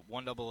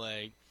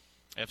 1AA,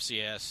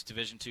 FCS,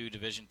 Division II,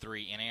 Division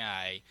III,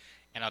 NAIA,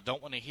 and I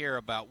don't want to hear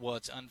about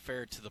what's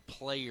unfair to the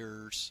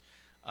players.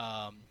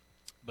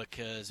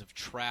 Because of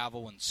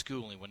travel and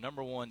schooling. Well,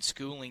 number one,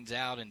 schooling's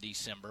out in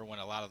December when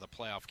a lot of the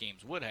playoff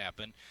games would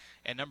happen.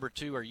 And number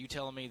two, are you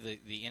telling me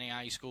the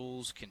NAIA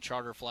schools can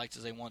charter flights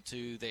as they want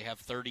to? They have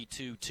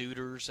 32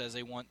 tutors as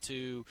they want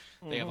to.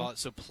 They have all.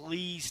 So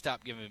please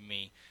stop giving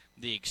me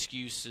the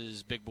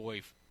excuses, big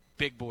boy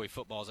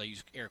footballs, I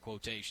use air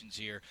quotations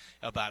here,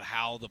 about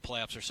how the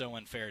playoffs are so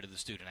unfair to the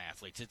student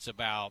athletes. It's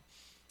about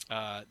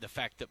the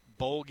fact that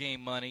bowl game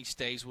money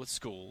stays with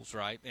schools,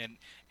 right? And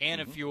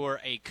if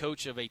you're a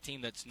coach of a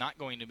team that's not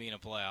going to be in the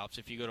playoffs,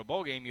 if you go to a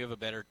bowl game, you have a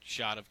better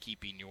shot of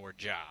keeping your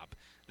job.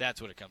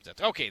 That's what it comes down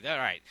to. Okay, all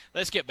right.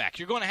 Let's get back.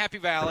 You're going to Happy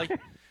Valley.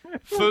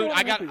 Food.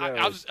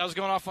 I was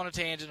going off on a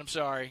tangent. I'm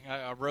sorry.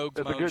 I rogue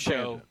It's my a own good show.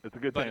 tangent. It's a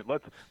good tangent.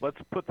 Let's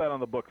put that on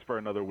the books for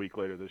another week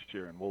later this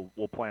year, and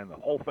we'll plan the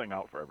whole thing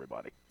out for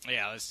everybody.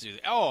 Yeah, let's do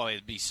that. Oh,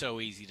 it'd be so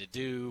easy to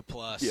do.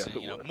 Plus, Yes, it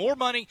would. more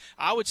money.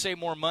 I would say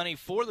more money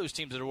for those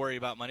teams that are worried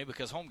about money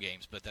because home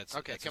games. But that's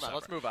Okay, that's come a on.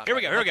 Let's separate. move on. Here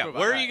we go. Let's move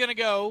on. Where All are you right. going to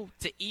go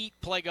to eat,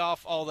 play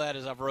golf, all that?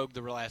 As I've rogued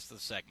the last of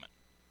the segment.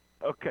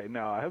 Okay,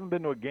 now I haven't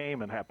been to a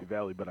game in Happy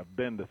Valley, but I've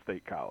been to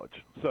State College.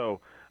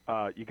 So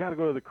you got to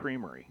go to the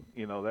creamery.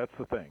 You know, that's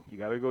the thing. You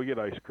got to go get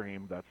ice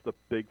cream. That's the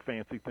big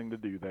fancy thing to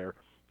do there.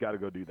 Got to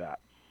go do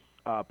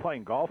that.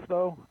 Playing golf,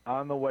 though,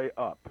 on the way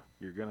up,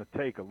 you're going to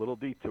take a little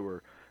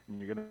detour,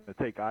 and you're going to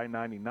take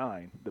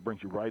I-99 that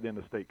brings you right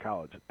into State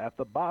College. At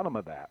the bottom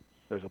of that,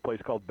 there's a place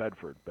called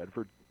Bedford,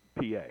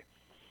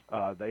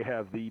 PA. They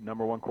have the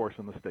number one course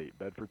in the state,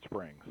 Bedford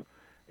Springs.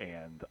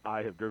 And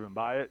I have driven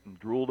by it and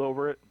drooled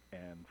over it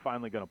and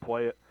finally going to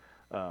play it.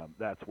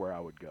 That's where I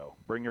would go.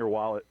 Bring your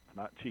wallet. It's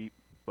not cheap,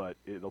 but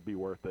it'll be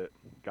worth it.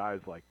 Guys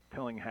like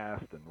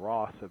Tillinghast and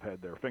Ross have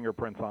had their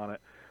fingerprints on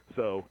it.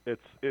 So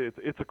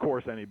it's a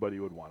course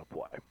anybody would want to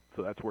play.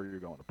 So that's where you're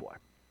going to play.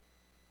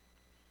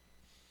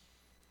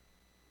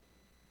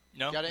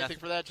 No, got anything nothing.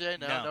 for that, Jay?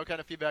 No kind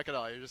of feedback at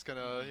all. You're just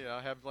gonna,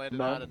 have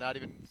Landon on and not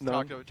even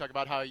talk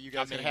about how you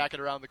guys can hack it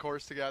around the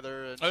course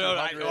together. And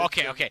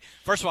Okay.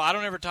 First of all, I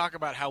don't ever talk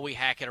about how we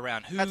hack it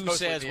around. Who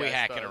says we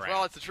hack it around?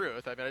 Well, it's the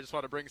truth. I mean, I just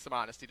want to bring some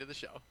honesty to the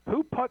show.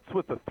 Who putts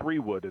with the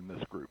 3-wood in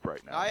this group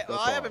right now?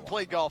 I haven't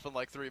played golf in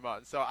like 3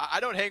 months, so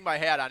I don't hang my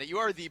hat on it. You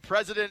are the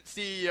president,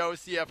 CEO,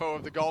 CFO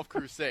of the Golf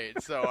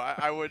Crusade, so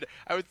I would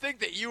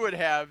think that you would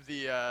have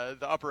the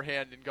upper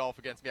hand in golf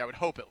against me. I would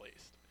hope at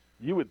least.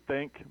 You would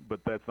think,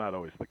 but that's not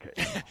always the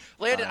case.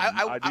 Landon,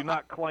 I do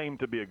not claim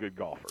to be a good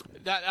golfer.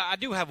 I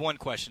do have one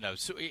question, though.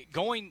 So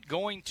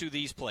going to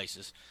these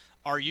places,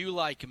 are you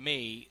like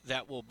me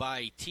that will buy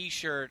a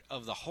T-shirt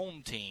of the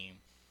home team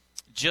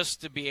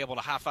just to be able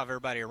to high-five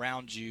everybody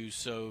around you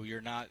so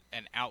you're not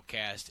an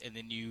outcast, and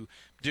then you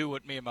do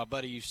what me and my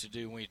buddy used to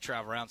do when we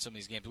travel around some of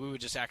these games. We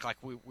would just act like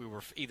we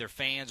were either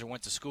fans or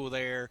went to school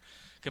there,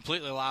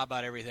 completely lie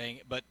about everything,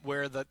 but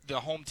wear the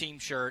home team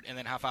shirt and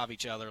then high-five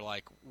each other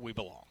like we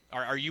belong.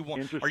 Are you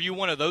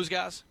one of those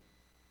guys?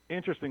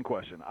 Interesting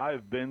question.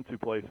 I've been to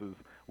places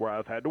where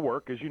I've had to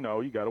work. As you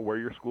know, you got to wear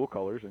your school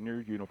colors and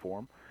your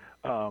uniform,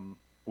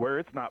 where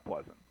it's not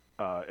pleasant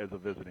as a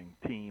visiting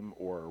team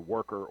or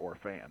worker or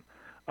fan.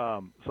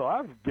 So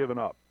I've given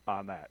up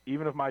on that.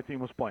 Even if my team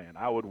was playing,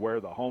 I would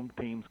wear the home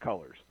team's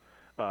colors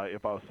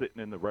if I was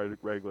sitting in the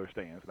regular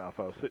stands. Now, if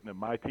I was sitting in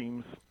my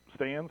team's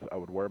stands, I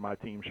would wear my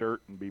team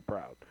shirt and be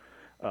proud.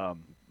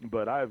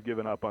 But I have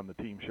given up on the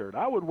team shirt.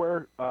 I would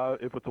wear,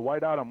 if it's a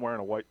whiteout, I'm wearing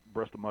a white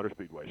Bristol Motor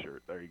Speedway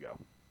shirt. There you go.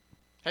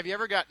 Have you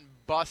ever gotten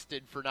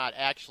busted for not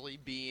actually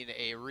being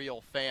a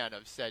real fan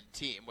of said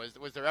team? Was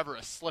there ever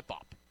a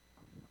slip-up?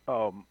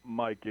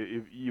 Mike,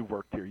 if you've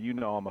worked here, you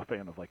know I'm a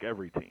fan of like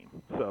every team.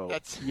 So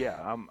yeah,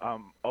 I'm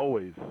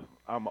always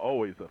a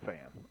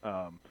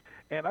fan.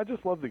 And I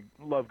just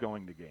love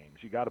going to games.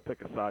 You got to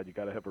pick a side. You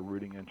got to have a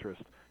rooting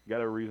interest. You got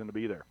to have a reason to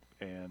be there,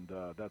 and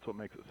that's what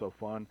makes it so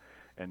fun.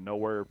 And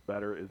nowhere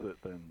better is it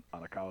than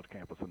on a college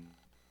campus.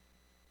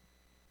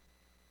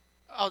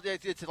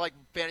 It's like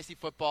fantasy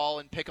football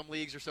and pick'em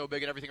leagues are so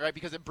big and everything, right?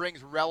 Because it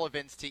brings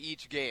relevance to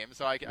each game.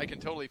 So I can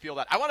totally feel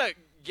that. I want to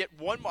get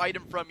one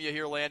item from you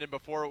here, Landon,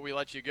 before we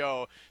let you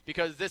go,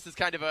 because this is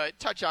kind of a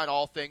touch on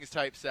all things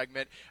type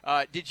segment.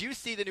 Did you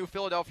see the new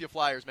Philadelphia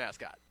Flyers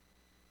mascot?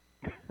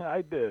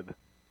 I did.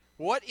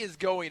 What is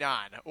going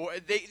on?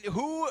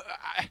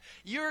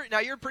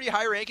 You're pretty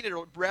high ranking at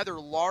a rather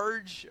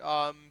large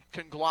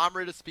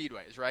conglomerate of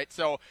speedways, right?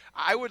 So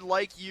I would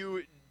like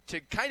you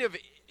to kind of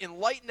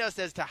enlighten us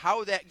as to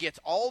how that gets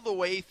all the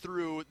way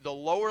through the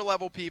lower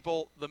level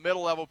people, the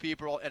middle level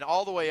people, and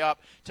all the way up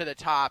to the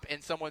top,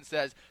 and someone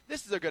says,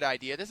 this is a good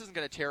idea, this isn't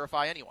going to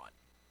terrify anyone.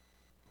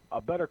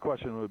 A better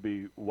question would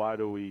be, why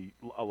do we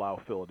allow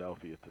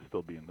Philadelphia to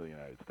still be in the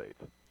United States?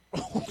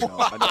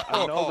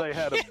 I know they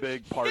had a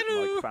big part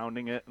in like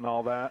founding it and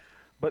all that,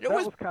 but that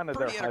was kind of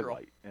their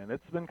highlight, and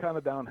it's been kind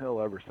of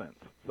downhill ever since.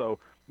 So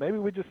maybe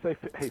we just say,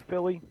 hey,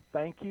 Philly,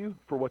 thank you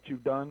for what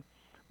you've done,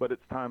 but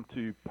it's time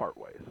to part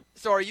ways.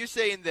 So are you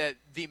saying that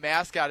the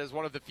mascot is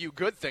one of the few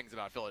good things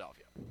about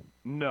Philadelphia?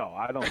 No,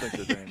 I don't think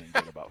there's anything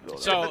good about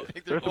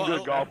Philadelphia. There's some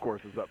good golf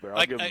courses up there.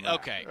 I'll give them that.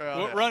 Okay,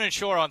 we're running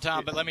short on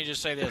time, but let me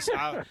just say this.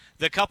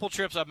 The couple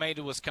trips I've made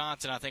to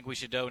Wisconsin, I think we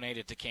should donate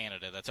it to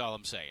Canada. That's all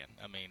I'm saying.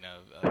 I mean,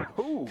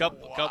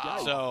 couple.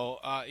 So,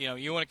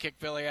 you want to kick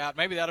Philly out?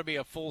 Maybe that'll be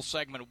a full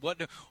segment.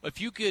 What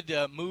if you could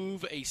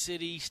move a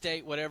city,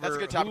 state, whatever? That's a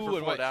good topic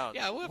for Flow Down.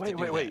 Yeah, we'll have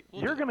wait.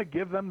 We'll You're going to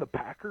give them the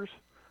Packers?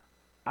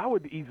 I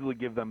would easily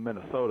give them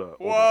Minnesota.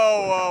 Whoa.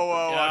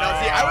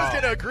 Now, see, I was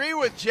going to agree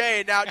with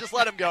Jay. Now, just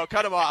let him go.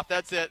 Cut him off.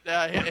 That's it.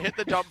 Hit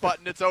the dump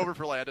button. It's over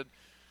for Landon.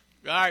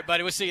 All right,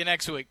 buddy. We'll see you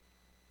next week.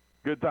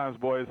 Good times,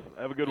 boys.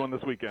 Have a good one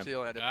this weekend. See you,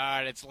 Landon. All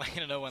right, it's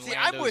Landon Owen. See,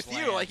 I'm with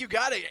you. Like, you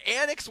got to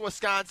annex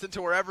Wisconsin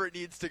to wherever it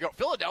needs to go.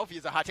 Philadelphia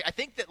is a hot team. I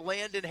think that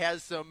Landon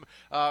has some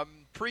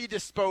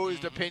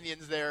predisposed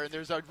opinions there, and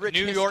there's a rich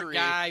New history. York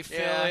guy,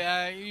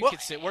 Philly. You could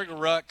say we're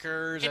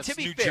Rutgers. That's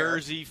New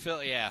Jersey,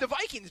 Philly. Yeah. The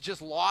Vikings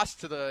just lost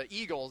to the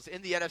Eagles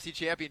in the NFC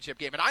Championship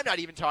game, and I'm not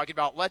even talking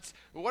about what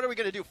are we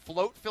going to do?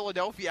 Float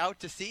Philadelphia out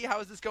to sea? How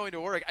is this going to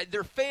work?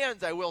 Their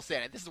fans, I will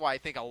say, and this is why I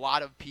think a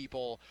lot of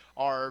people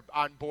are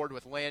on board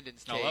with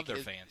Landon's take. I love their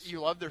fans. You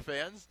love their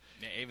fans?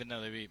 Yeah, even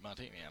though they beat my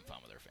team, I'm fine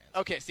with their fans.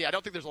 Okay, see, I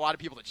don't think there's a lot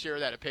of people that share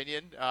that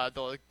opinion.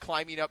 The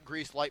climbing up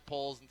greased light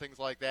poles and things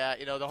like that.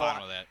 The whole.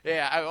 Fine with that.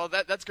 Yeah,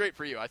 that's great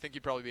for you. I think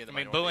you'd probably be in the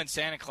minority. Booing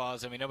Santa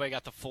Claus. Nobody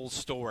got the full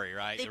story,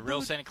 right?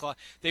 Real Santa Claus.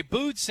 They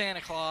booed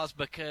Santa Claus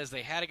because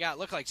they had a guy that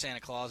looked like Santa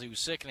Claus. He was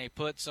sick, and they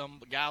put some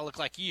guy that looked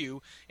like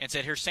you and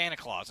said, "Here's Santa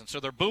Claus." And so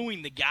they're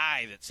booing the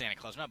guy that's Santa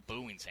Claus, not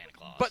booing Santa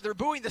Claus. But they're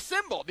booing the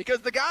symbol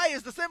because the guy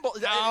is the symbol.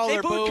 No, they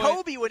booed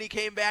Kobe when he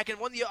came back and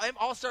won the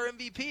All-Star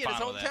MVP in his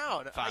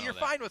hometown. You're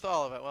fine with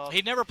all of it. Well,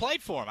 he never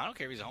played for him. I don't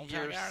care if he's a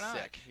hometown guy or not.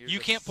 Sick. You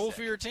can't pull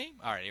for your team?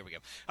 All right, here we go.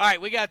 All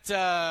right, we got,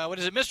 what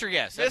is it, Mystery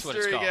Guest. That's what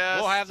it's called. Guest.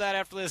 We'll have that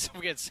after this.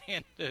 We get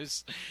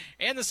Sandos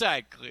and the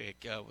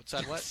sidekick.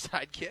 Side what?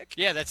 Sidekick?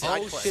 Yeah, that's it.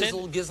 Oh,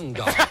 shizzle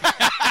gizzendog.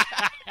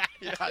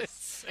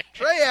 Yes.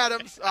 Trey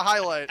Adams, a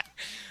highlight.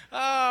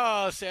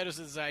 Oh, Sandos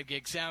and the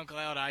Sidekick,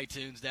 SoundCloud,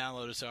 iTunes,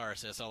 download us,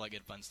 RSS, all that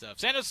good fun stuff.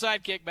 Sandos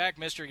Sidekick back,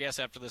 Mystery Guest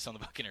after this on the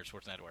Buccaneers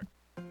Sports Network.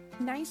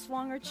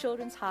 Niswonger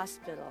Children's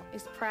Hospital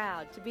is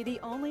proud to be the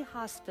only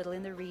hospital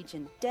in the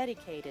region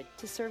dedicated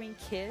to serving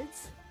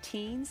kids,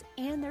 teens,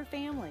 and their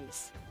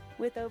families.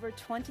 With over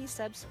 20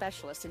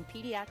 subspecialists in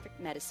pediatric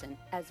medicine,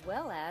 as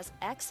well as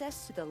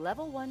access to the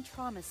Level 1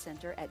 Trauma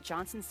Center at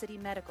Johnson City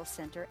Medical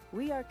Center,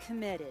 we are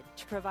committed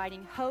to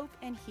providing hope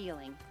and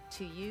healing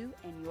to you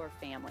and your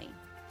family.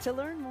 To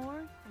learn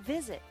more,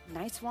 visit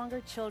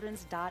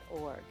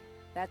niswongerchildrens.org.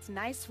 That's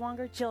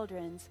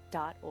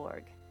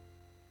niswongerchildrens.org.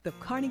 The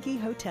Carnegie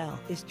Hotel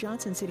is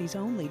Johnson City's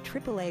only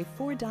AAA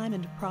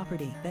 4-diamond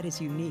property that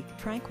is unique,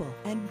 tranquil,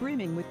 and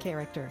brimming with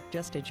character,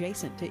 just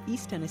adjacent to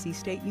East Tennessee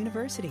State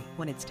University.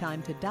 When it's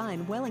time to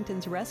dine,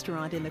 Wellington's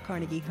restaurant in the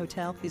Carnegie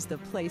Hotel is the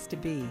place to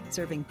be,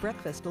 serving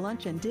breakfast,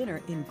 lunch, and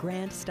dinner in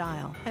grand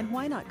style. And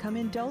why not come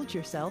indulge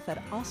yourself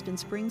at Austin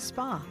Springs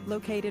Spa,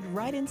 located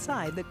right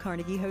inside the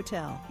Carnegie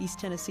Hotel. East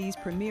Tennessee's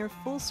premier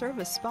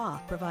full-service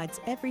spa provides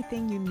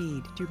everything you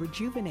need to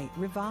rejuvenate,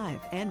 revive,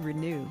 and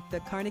renew.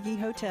 The Carnegie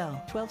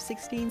Hotel,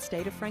 1216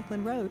 State of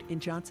Franklin Road in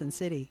Johnson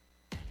City.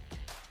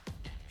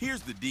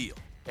 Here's the deal.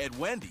 At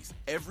Wendy's,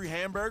 every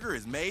hamburger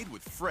is made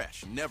with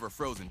fresh, never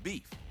frozen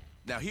beef.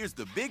 Now here's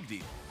the big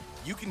deal.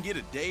 You can get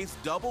a Dave's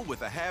Double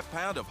with a half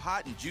pound of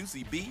hot and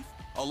juicy beef,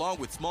 along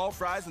with small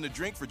fries and a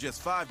drink for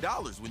just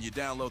 $5 when you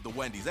download the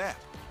Wendy's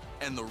app.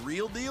 And the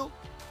real deal?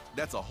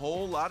 That's a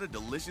whole lot of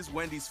delicious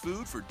Wendy's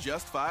food for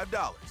just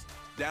 $5.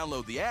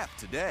 Download the app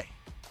today.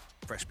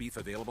 Fresh beef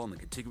available in the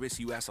contiguous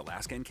U.S.,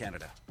 Alaska, and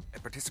Canada.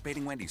 At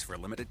participating Wendy's for a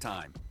limited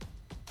time.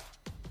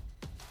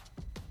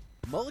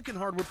 Mullican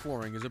Hardwood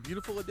Flooring is a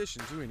beautiful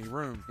addition to any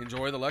room.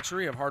 Enjoy the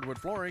luxury of hardwood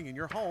flooring in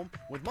your home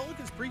with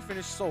Mullican's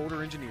pre-finished, sold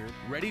or engineered,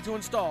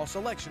 ready-to-install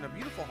selection of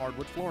beautiful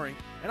hardwood flooring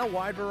and a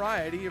wide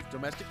variety of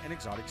domestic and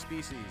exotic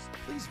species.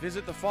 Please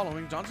visit the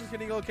following Johnson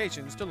City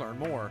locations to learn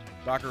more: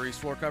 Docker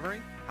East Floor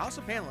Covering, House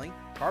of Paneling,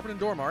 Carpet and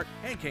Door Mart,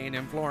 and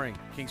K&M Flooring.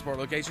 Kingsport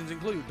locations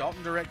include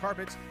Dalton Direct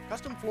Carpets,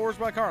 Custom Floors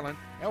by Carlin,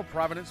 and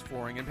Providence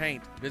Flooring and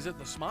Paint. Visit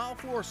the Smile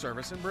Floor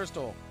Service in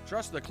Bristol.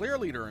 Trust the clear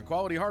leader in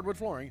quality hardwood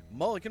flooring,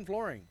 Mullican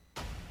Flooring.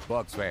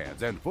 Bucks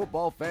fans and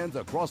football fans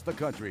across the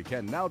country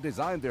can now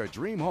design their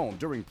dream home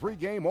during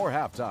pregame or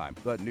halftime.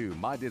 The new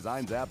My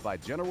Designs app by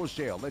General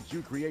Shale lets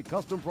you create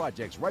custom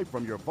projects right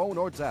from your phone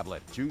or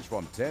tablet. Choose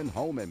from 10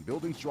 home and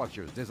building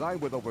structures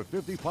designed with over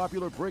 50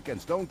 popular brick and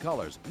stone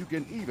colors. You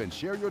can even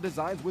share your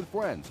designs with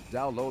friends.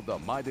 Download the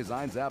My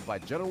Designs app by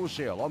General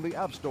Shale on the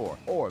App Store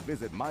or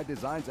visit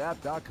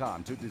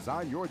MyDesignsApp.com to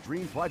design your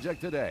dream project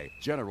today.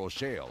 General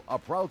Shale, a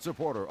proud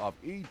supporter of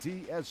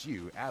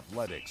ETSU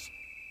Athletics.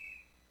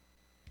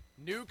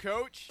 New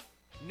coach,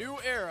 new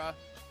era,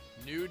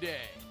 new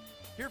day.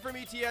 Here from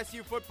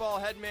ETSU football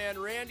headman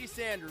Randy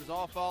Sanders,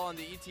 all fall on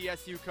the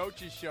ETSU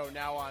Coaches Show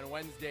now on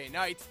Wednesday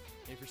nights.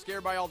 And if you're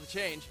scared by all the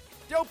change,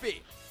 don't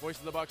be. Voice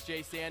of the Bucks,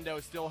 Jay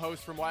Sando, still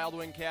host from Wild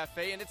Wing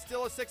Cafe, and it's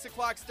still a 6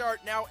 o'clock start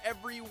now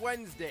every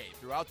Wednesday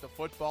throughout the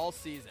football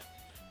season.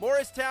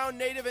 Morristown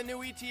native and new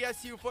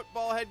ETSU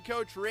football head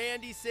coach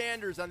Randy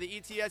Sanders on the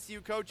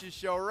ETSU Coaches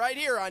Show right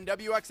here on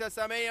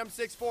WXSM AM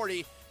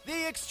 640,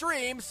 the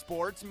Extreme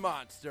Sports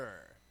Monster.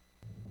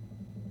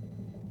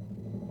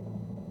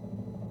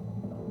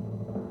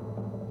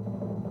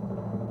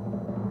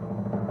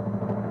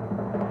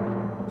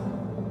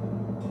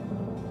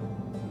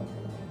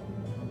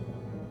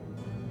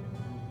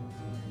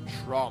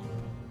 Trump,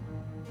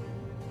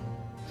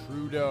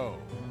 Trudeau,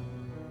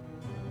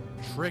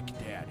 Trick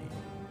Daddy,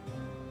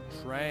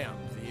 Tramp,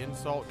 the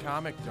insult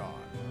comic dog.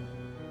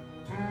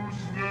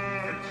 Who's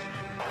next?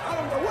 I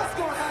don't know what's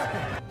gonna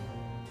happen.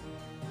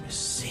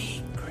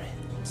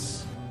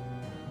 Secrets.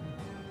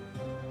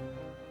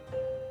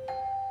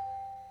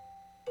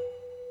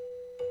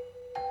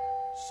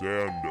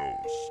 Sandos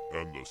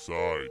and the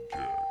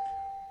Sidekick.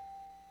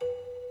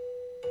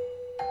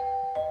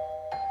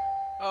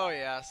 Oh,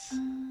 yes.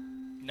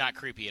 Not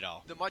creepy at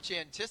all. The much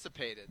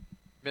anticipated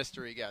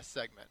mystery guest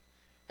segment.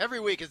 Every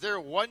week, is there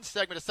one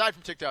segment aside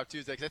from TikTok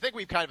Tuesday? Because I think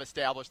we've kind of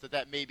established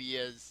that maybe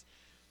is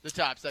the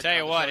top segment.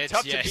 Tell you what, it's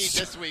tough to beat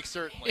this week,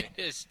 certainly.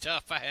 It is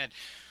tough. I had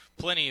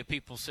plenty of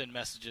people send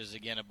messages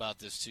again about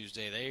this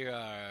Tuesday. They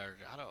are,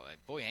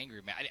 boy,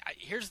 angry, man.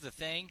 Here's the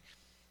thing.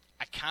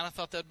 I kind of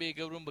thought that'd be a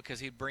good one because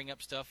he'd bring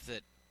up stuff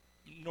that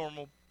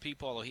normal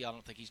people, although I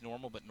don't think he's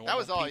normal, but normal that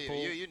was all people.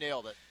 You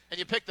nailed it. And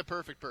you picked the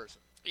perfect person.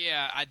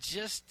 Yeah, I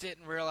just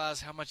didn't realize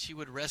how much he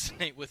would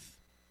resonate with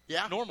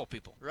normal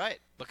people. Right.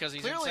 Because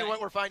he's Clearly insane. What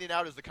we're finding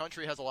out is the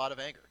country has a lot of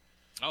anger.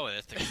 Oh,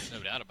 there's no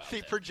doubt about the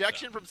that.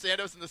 projection from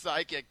Sandos and the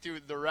Sidekick to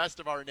the rest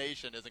of our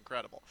nation is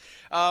incredible.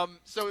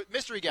 So,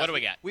 mystery guest. What do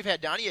we got? We've had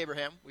Donnie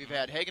Abraham. We've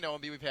had Hagan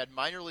Owenby. We've had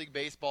minor league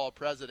baseball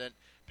president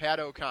Pat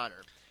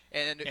O'Connor.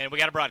 And we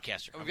got a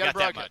broadcaster. We've got a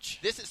broadcaster. That much.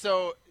 This is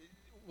so.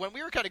 When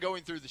we were kind of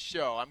going through the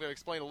show, I'm going to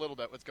explain a little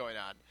bit what's going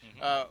on.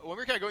 When we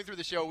were kind of going through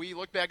the show, we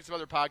looked back at some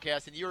other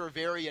podcasts, and you were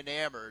very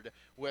enamored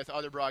with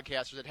other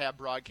broadcasters that have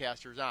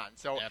broadcasters on.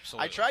 So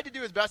Absolutely. I tried to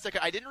do as best I could.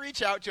 I didn't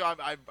reach out to,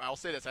 I'll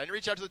say this, I didn't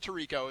reach out to the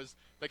Taricos,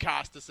 the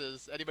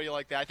Costases, anybody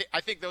like that.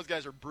 I think those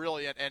guys are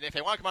brilliant, and if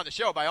they want to come on the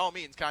show, by all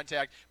means,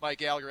 contact Mike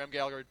Gallagher,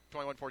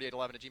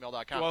 mgallagher214811 at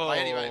gmail.com. Whoa, by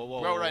anybody.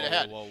 Go right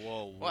ahead.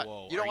 Whoa.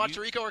 What? You don't want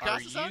Tarico or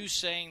Costas on? Are you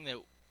saying that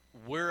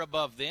we're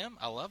above them?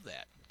 I love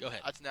that. Go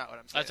ahead. That's not what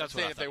I'm saying. That's I'm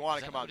saying what if they want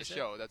to come on the said?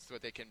 show, that's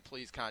what they can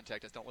please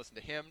contact us. Don't listen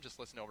to him. Just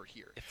listen over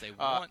here. If they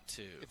want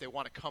to. If they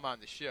want to come on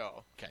the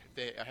show. Okay. If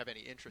they have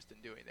any interest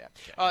in doing that.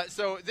 Okay.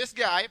 So this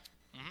guy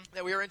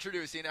that we are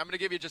introducing, I'm going to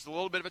give you just a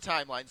little bit of a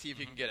timeline, see if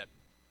you can get it.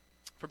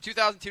 From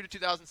 2002 to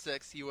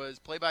 2006, he was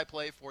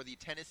play-by-play for the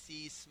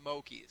Tennessee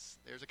Smokies.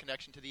 There's a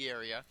connection to the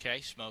area.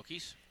 Okay,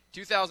 Smokies.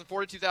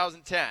 2004 to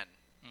 2010,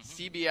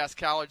 CBS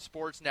College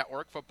Sports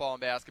Network, football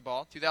and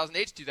basketball.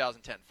 2008 to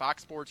 2010,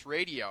 Fox Sports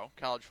Radio,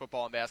 college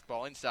football and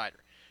basketball insider.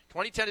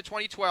 2010 to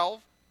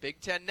 2012, Big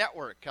Ten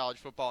Network, college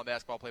football and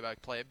basketball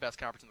play-by-play, best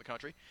conference in the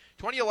country.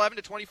 2011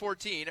 to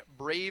 2014,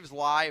 Braves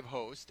Live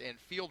host and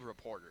field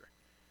reporter.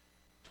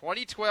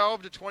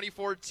 2012 to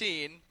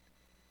 2014,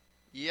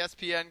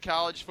 ESPN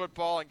college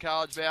football and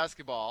college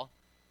basketball.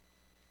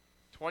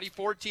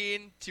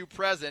 2014 to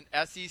present,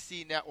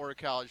 SEC Network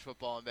college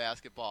football and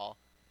basketball.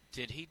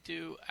 Did he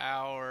do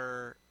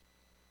our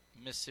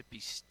Mississippi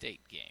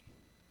State game?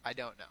 I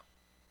don't know.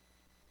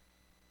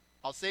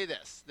 I'll say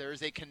this: there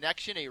is a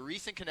connection, a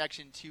recent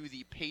connection to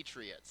the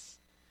Patriots.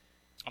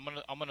 I'm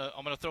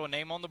gonna throw a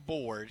name on the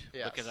board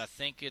because I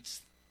think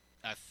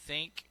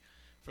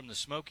from the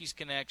Smokies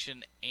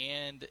connection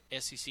and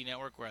SEC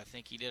Network, where I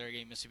think he did our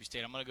game Mississippi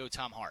State. I'm gonna go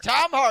Tom Hart.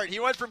 Tom Hart. He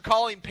went from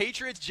calling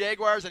Patriots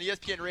Jaguars on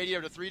ESPN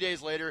Radio to 3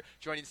 days later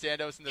joining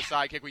Sandos in the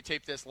Sidekick. We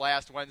taped this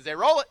last Wednesday.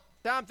 Roll it.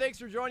 Tom, thanks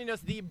for joining us.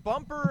 The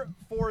bumper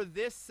for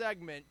this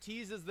segment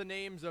teases the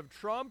names of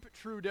Trump,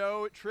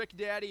 Trudeau, Trick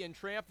Daddy, and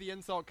Tramp the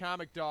Insult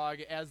Comic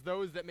Dog as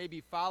those that may be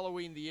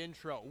following the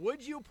intro.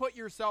 Would you put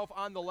yourself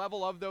on the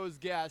level of those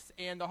guests?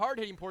 And the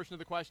hard-hitting portion of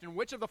the question,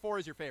 which of the four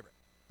is your favorite?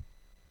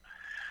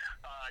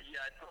 Yeah,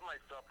 I'd put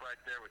myself right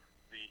there with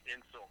the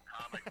Insult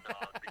Comic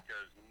Dog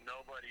because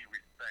nobody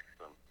respects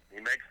him. He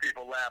makes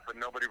people laugh, but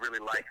nobody really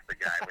likes the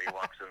guy when he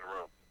walks in the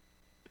room.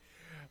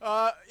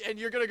 And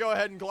you're going to go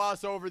ahead and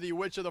gloss over the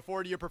which of the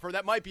four do you prefer.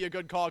 That might be a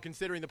good call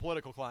considering the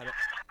political climate.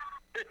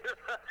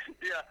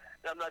 Yeah,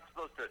 I'm not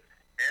supposed to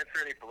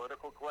answer any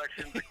political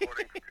questions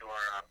according to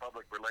our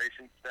public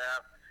relations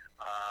staff.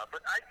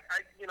 But I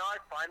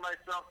find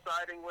myself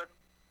siding with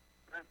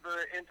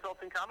the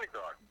Insulting Comic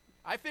Dog.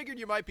 I figured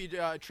you might be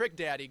Trick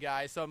Daddy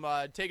guy. Some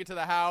take it to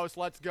the house,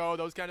 let's go,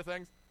 those kind of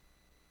things.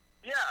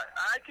 Yeah,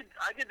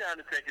 I get down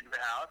to take it to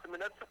the house. I mean,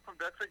 that's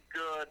a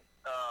good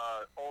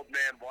old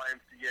man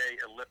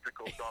YMCA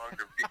elliptical song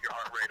to get your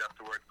heart rate up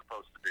to where it's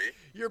supposed to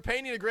be. You're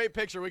painting a great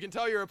picture. We can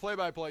tell you're a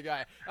play-by-play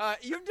guy.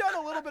 You've done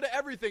a little bit of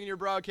everything in your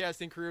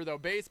broadcasting career, though.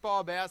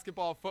 Baseball,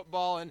 basketball,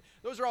 football, and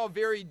those are all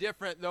very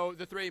different, though,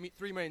 the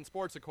three main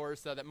sports, of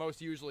course, that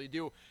most usually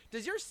do.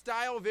 Does your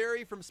style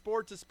vary from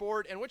sport to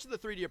sport, and which of the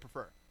three do you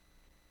prefer?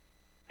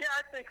 Yeah,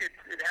 I think it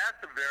has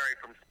to vary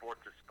from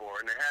sport to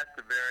sport, and it has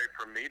to vary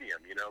from medium.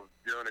 You know,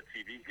 doing a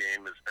TV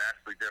game is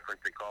vastly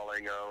different than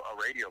calling a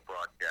radio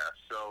broadcast.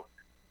 So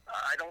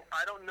I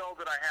don't know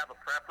that I have a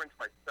preference.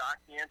 My stock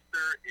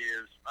answer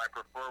is I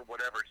prefer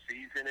whatever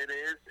season it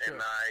is, and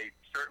I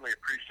certainly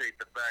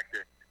appreciate the fact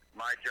that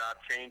my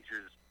job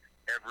changes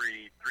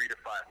every 3 to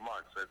 5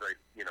 months as I,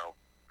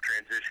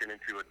 transition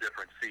into a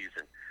different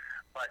season.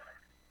 But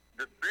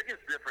the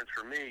biggest difference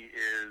for me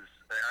is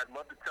I'd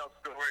love to tell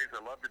stories.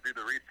 I love to do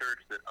the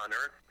research that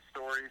unearths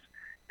stories,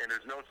 and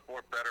there's no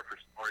sport better for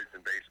stories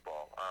than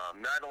baseball.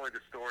 Not only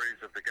the stories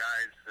of the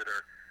guys that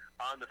are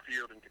on the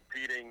field and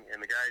competing and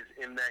the guys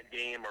in that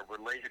game are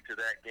related to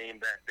that game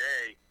that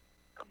day,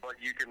 but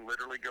you can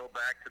literally go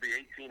back to the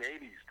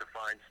 1880s to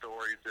find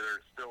stories that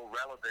are still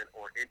relevant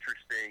or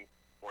interesting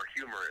or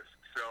humorous.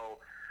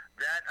 So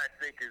that, I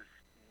think, is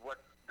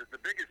what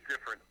the biggest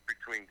difference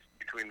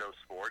between those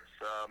sports.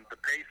 The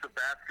pace of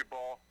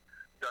basketball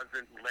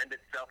doesn't lend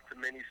itself to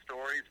many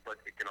stories, but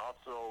it can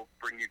also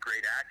bring you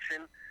great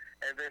action.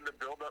 And then the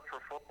build-up for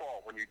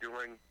football when you're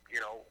doing,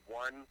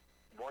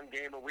 one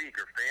game a week,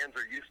 or fans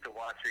are used to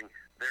watching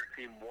their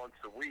team once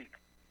a week.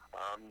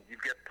 You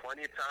get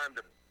plenty of time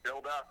to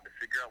build up, to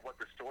figure out what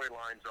the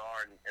storylines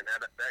are, and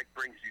that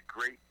brings you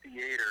great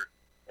theater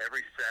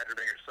every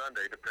Saturday or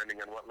Sunday, depending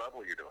on what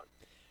level you're doing.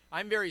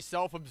 I'm very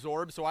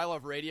self-absorbed, so I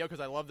love radio because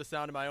I love the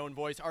sound of my own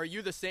voice. Are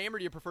you the same, or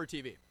do you prefer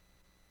TV?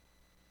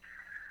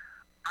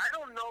 I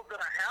don't know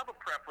that I have a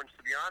preference,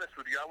 to be honest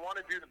with you. I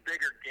want to do the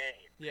bigger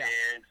game. Yeah.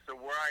 And so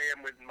where I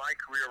am with my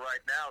career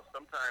right now,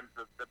 sometimes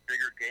the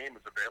bigger game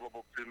is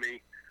available to me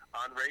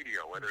on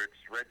radio, whether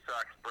it's Red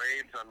Sox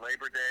Braves on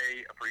Labor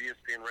Day for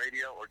ESPN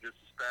Radio, or just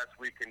this past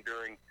weekend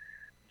doing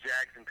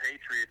Jags and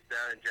Patriots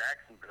down in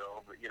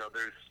Jacksonville. But,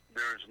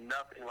 there's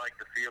nothing like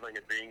the feeling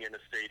of being in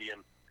a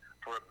stadium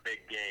for a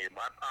big game.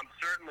 I'm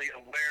certainly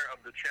aware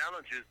of the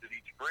challenges that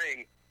each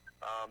bring.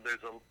 I'm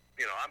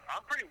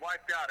pretty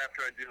wiped out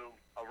after I do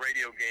a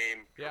radio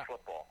game for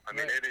football. I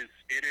mean, it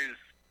is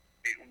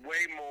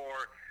way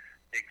more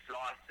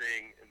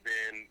exhausting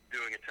than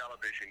doing a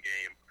television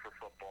game for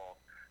football,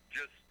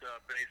 just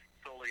based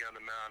solely on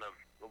the amount of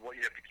what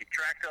you have to keep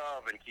track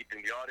of and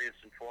keeping the audience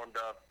informed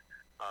of.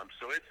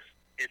 So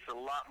it's a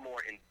lot more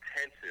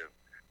intensive.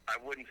 I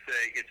wouldn't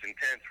say it's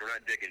intense. We're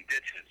not digging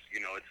ditches.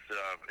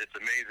 It's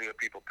amazing that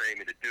people pay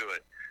me to do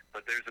it,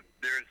 but there's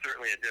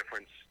certainly a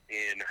difference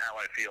in how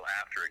I feel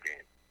after a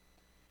game.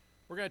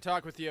 We're going to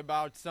talk with you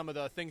about some of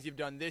the things you've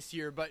done this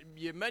year, but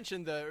you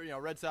mentioned the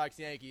Red Sox,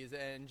 Yankees,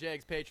 and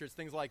Jags, Patriots,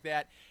 things like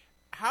that.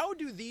 How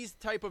do these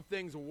type of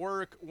things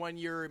work when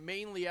you're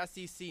mainly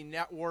SEC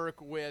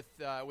Network with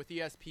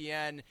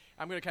ESPN?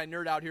 I'm going to kind of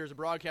nerd out here as a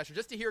broadcaster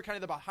just to hear kind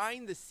of the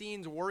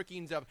behind-the-scenes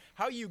workings of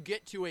how you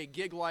get to a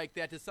gig like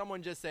that. Does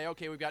someone just say,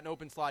 okay, we've got an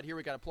open slot here,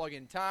 we've got to plug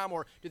in Tom,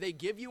 or do they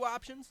give you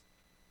options?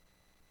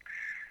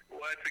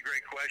 Well, that's a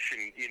great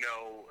question. You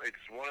know, it's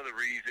one of the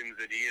reasons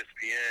that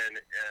ESPN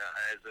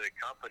as a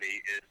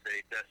company is a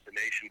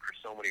destination for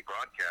so many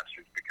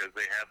broadcasters, because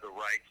they have the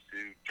rights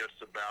to just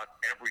about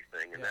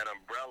everything. And that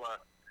umbrella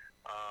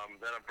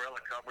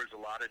covers a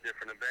lot of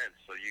different events.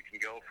 So you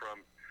can go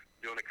from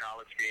doing a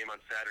college game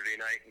on Saturday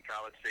night in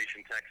College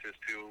Station, Texas,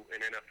 to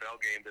an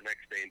NFL game the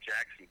next day in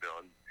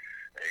Jacksonville. And,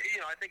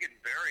 you know, I think it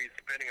varies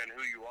depending on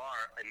who you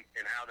are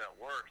and how that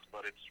works,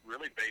 but it's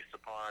really based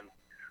upon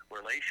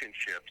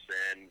relationships.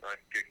 And a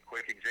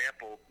quick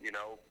example, you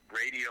know,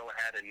 radio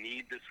had a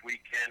need this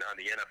weekend on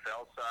the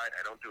NFL side.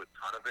 I don't do a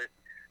ton of it.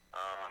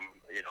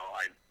 You know,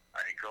 I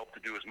hope to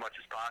do as much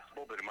as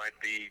possible, but it might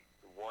be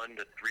 1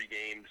 to 3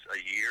 games a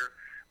year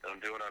that I'm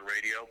doing on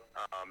radio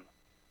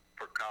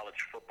for college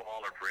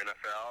football or for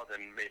NFL,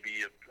 then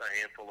maybe a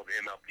handful of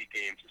MLB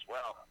games as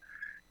well.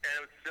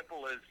 And it's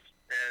simple as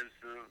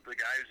the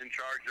guy who's in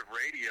charge of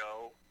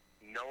radio,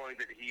 knowing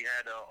that he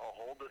had a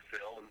hole to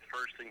fill, and the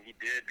first thing he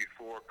did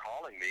before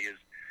calling me is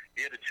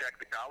he had to check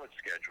the college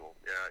schedule.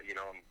 You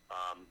know,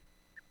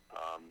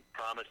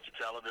 promised to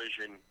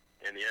television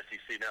and the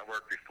SEC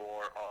Network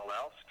before all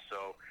else.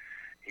 So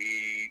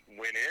he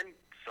went in,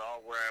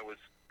 saw where I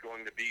was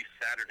going to be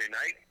Saturday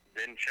night,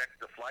 then checked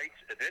the flights,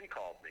 and then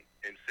called me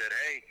and said,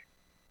 hey,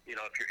 you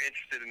know, if you're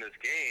interested in this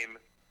game,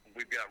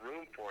 we've got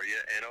room for you.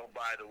 And, oh,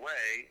 by the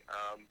way,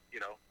 you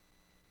know,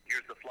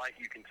 here's the flight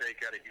you can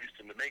take out of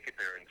Houston to make it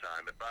there in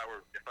time. If I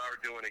were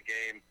doing a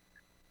game,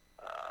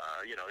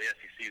 you know, the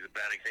SEC is a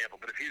bad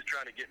example, but if he was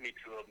trying to get me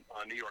to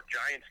a New York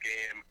Giants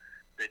game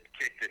that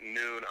kicked at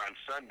noon on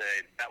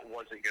Sunday, that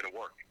wasn't going to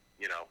work.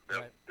 You know,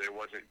 there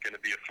wasn't going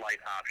to be a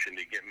flight option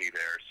to get me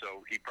there,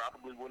 so he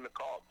probably wouldn't have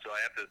called. So I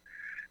have to.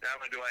 Not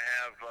only do I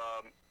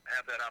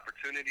have that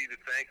opportunity to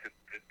thank that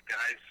the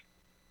guys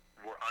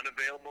were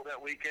unavailable that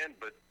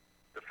weekend, but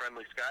the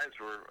Friendly Skies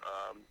were,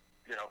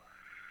 you know,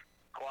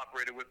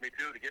 cooperated with me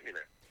too to get me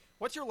there.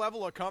 What's your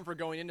level of comfort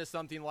going into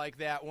something like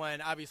that when,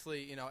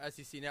 obviously, you know,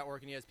 SEC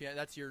Network and ESPN,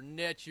 that's your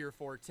niche, your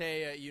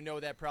forte, you know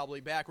that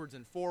probably backwards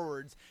and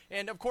forwards.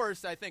 And, of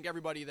course, I think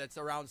everybody that's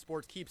around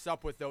sports keeps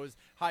up with those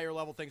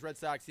higher-level things, Red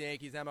Sox,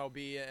 Yankees,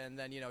 MLB, and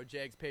then, you know,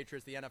 Jags,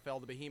 Patriots, the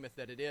NFL, the behemoth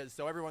that it is.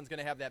 So everyone's going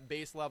to have that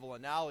base level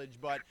of knowledge.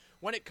 But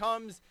when it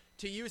comes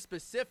to you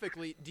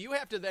specifically, do you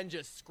have to then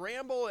just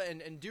scramble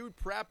and do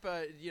prep,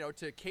 you know,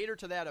 to cater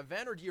to that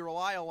event, or do you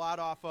rely a lot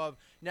off of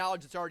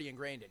knowledge that's already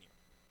ingrained in you?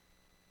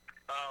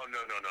 Oh,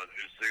 no.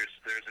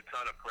 There's a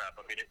ton of prep.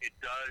 I mean, it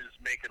does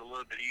make it a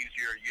little bit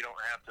easier. You don't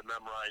have to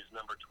memorize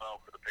number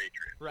 12 for the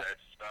Patriots. Right.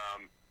 That's,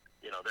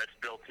 you know, that's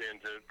built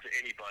into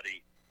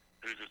anybody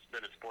who's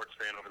been a sports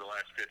fan over the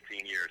last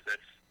 15 years.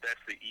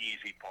 That's the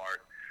easy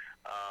part.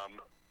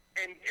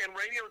 And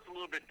radio is a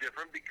little bit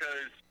different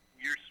because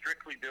you're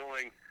strictly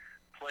doing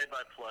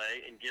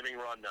play-by-play and giving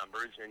raw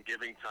numbers and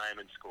giving time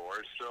and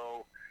scores.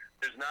 So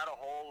there's not a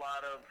whole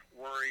lot of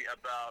worry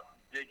about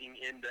digging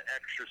into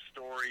extra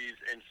stories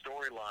and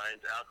storylines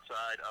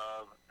outside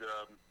of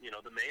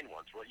the main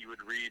ones, what you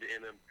would read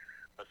in an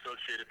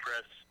Associated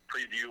Press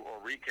preview or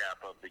recap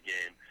of the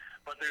game.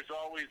 But there's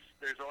always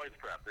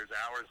prep. There's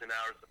hours and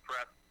hours of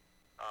prep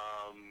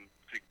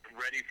to get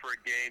ready for a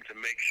game, to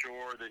make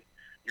sure that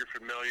you're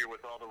familiar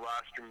with all the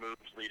roster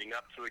moves leading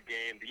up to a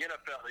game. The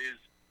NFL is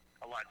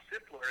a lot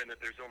simpler in that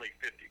there's only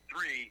 53,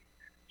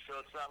 so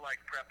it's not like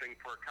prepping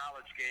for a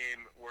college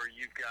game where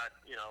you've got,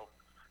 you know,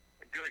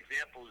 a good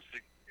example is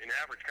an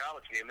average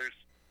college game. There's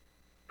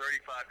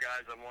 35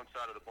 guys on one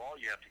side of the ball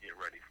you have to get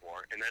ready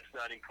for, and that's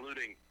not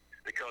including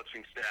the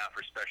coaching staff or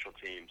special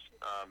teams.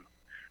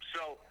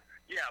 So,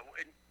 yeah,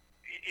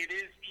 it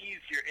is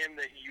easier in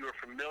that you are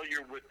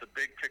familiar with the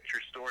big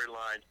picture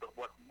storylines, but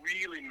what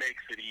really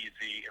makes it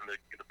easy, and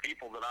the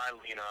people that I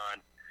lean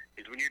on,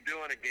 is when you're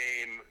doing a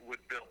game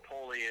with Bill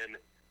Polian,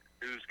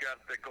 who's got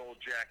the gold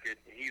jacket.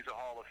 He's a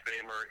Hall of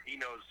Famer. He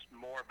knows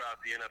more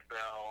about the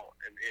NFL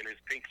in his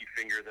pinky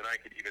finger than I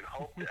could even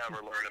hope to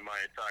ever learn in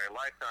my entire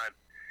lifetime.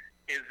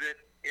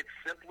 It's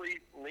simply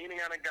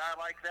leaning on a guy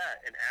like that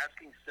and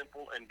asking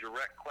simple and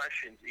direct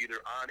questions,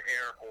 either on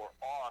air or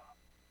off,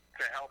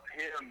 to help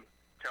him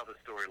tell the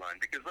storyline.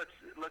 Because let's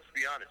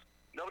be honest,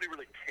 nobody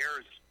really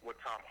cares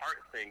what Tom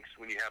Hart thinks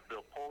when you have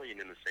Bill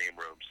Polian in the same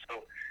room.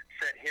 So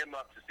set him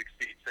up to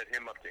succeed. Set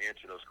him up to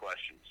answer those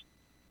questions.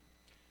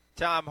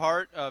 Tom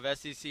Hart of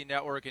SEC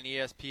Network and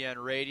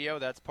ESPN Radio.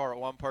 That's part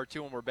one. Part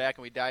two, when we're back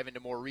and we dive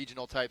into more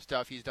regional-type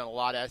stuff. He's done a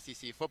lot of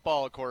SEC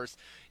football, of course.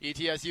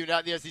 ETSU,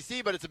 not the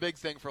SEC, but it's a big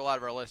thing for a lot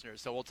of our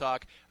listeners. So we'll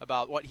talk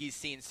about what he's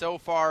seen so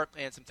far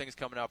and some things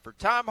coming up for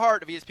Tom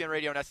Hart of ESPN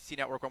Radio and SEC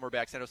Network when we're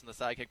back. Send us on the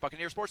Sidekick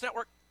Buccaneer Sports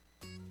Network.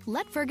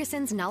 Let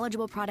Ferguson's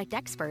knowledgeable product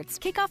experts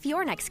kick off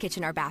your next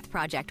kitchen or bath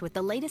project with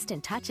the latest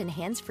in touch and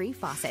hands-free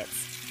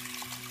faucets,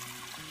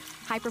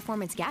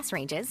 high-performance gas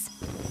ranges,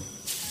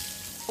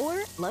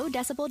 or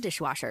low-decibel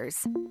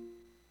dishwashers.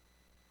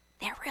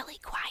 They're really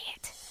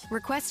quiet.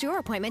 Request your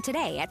appointment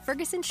today at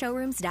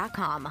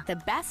FergusonShowrooms.com. The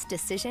best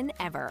decision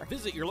ever.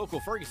 Visit your local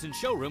Ferguson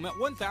showroom at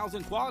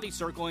 1000 Quality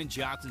Circle in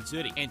Johnson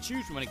City and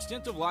choose from an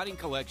extensive lighting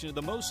collection of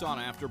the most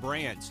sought-after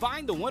brands.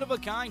 Find the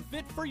one-of-a-kind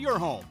fit for your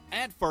home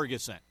at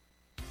Ferguson.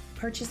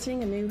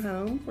 Purchasing a new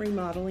home,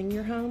 remodeling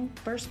your home,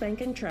 First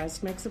Bank &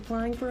 Trust makes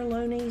applying for a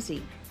loan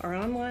easy. Our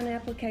online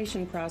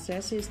application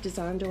process is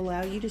designed to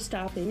allow you to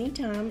stop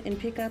anytime and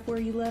pick up where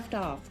you left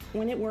off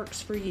when it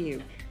works for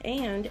you.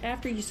 And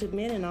after you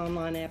submit an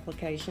online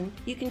application,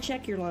 you can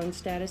check your loan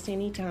status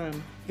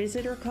anytime.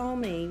 Visit or call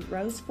me,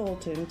 Rose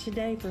Fulton,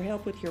 today for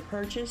help with your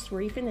purchase,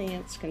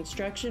 refinance,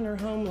 construction, or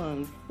home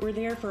loan. We're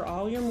there for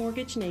all your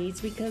mortgage needs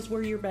because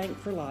we're your bank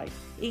for life.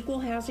 Equal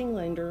housing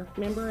lender,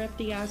 member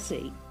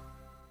FDIC.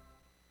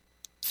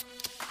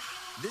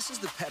 This is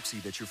the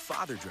Pepsi that your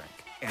father drank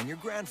and your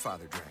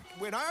grandfather drank.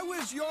 When I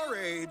was your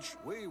age,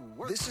 we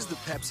were. This is the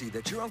Pepsi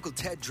that your Uncle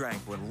Ted drank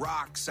when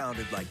rock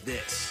sounded like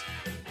this.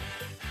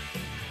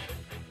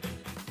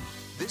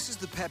 This is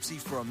the Pepsi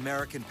for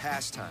American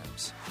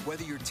pastimes.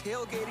 Whether you're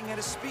tailgating at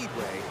a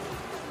speedway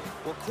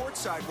or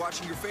courtside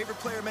watching your favorite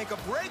player make a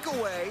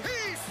breakaway,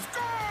 he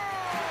scored!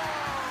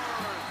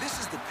 This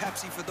is the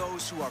Pepsi for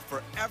those who are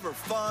forever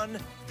fun.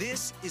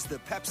 This is the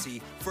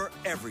Pepsi for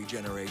every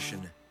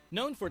generation.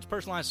 Known for its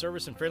personalized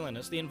service and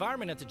friendliness, the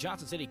environment at the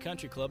Johnson City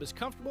Country Club is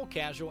comfortable,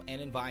 casual, and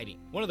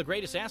inviting. One of the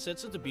greatest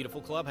assets is the beautiful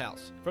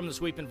clubhouse. From the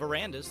sweeping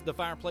verandas, the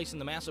fireplace in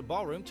the massive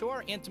ballroom, to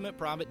our intimate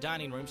private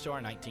dining rooms to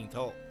our 19th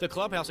hole. The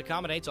clubhouse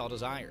accommodates all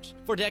desires.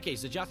 For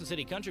decades, the Johnson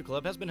City Country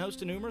Club has been host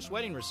to numerous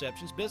wedding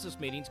receptions, business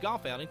meetings,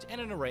 golf outings, and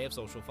an array of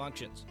social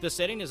functions. The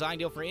setting is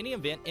ideal for any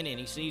event in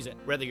any season.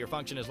 Whether your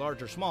function is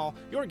large or small,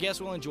 your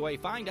guests will enjoy a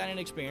fine dining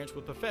experience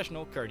with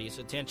professional, courteous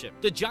attention.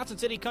 The Johnson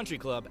City Country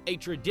Club, a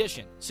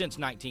tradition since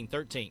 1913.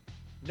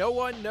 No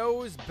one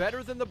knows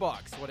better than the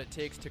Bucks what it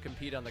takes to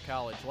compete on the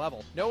college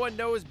level. No one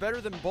knows better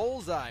than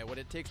Bullseye what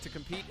it takes to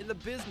compete in the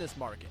business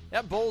market.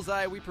 At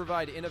Bullseye, we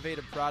provide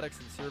innovative products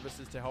and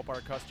services to help our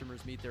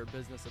customers meet their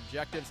business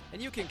objectives,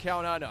 and you can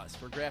count on us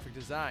for graphic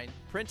design,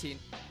 printing,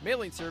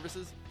 mailing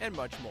services, and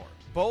much more.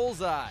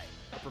 Bullseye,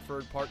 a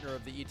preferred partner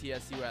of the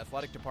ETSU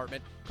Athletic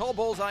Department. Call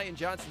Bullseye in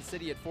Johnson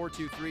City at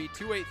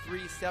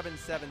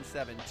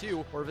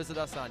 423-283-7772 or visit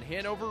us on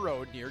Hanover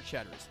Road near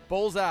Cheddar's.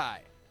 Bullseye,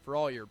 for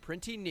all your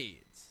printing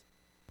needs.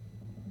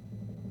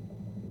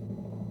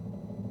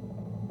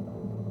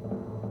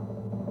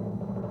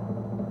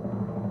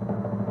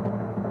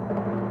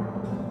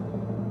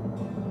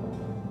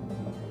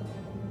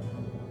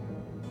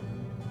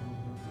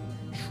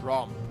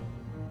 Trump,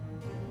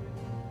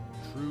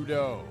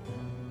 Trudeau,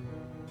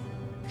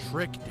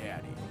 Trick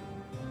Daddy,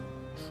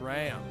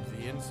 Tramp,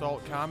 the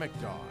insult comic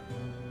dog.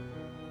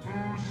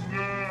 Who's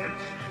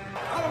next?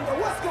 I don't know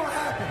what's gonna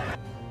happen.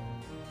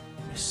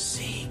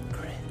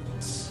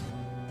 Secrets.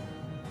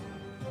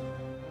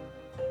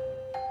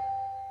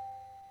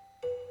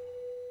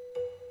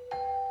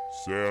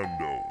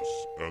 Sandos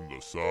and the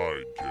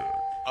Sidekick.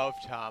 Of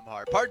Tom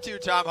Hart. Part 2,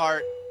 Tom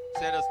Hart.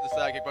 Sandos and the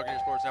Sidekick,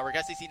 Buccaneers Sports Network,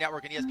 SEC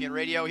Network, and ESPN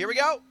Radio. Here we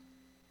go.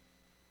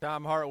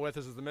 Tom Hart with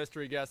us as the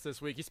mystery guest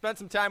this week. He spent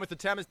some time with the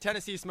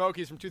Tennessee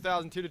Smokies from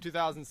 2002 to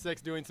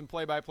 2006 doing some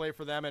play-by-play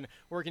for them and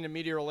working in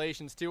media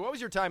relations, too. What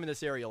was your time in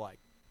this area like?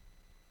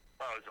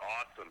 Oh, it was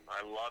awesome.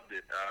 I loved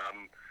it.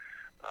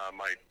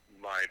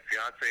 My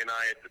fiance and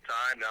I at the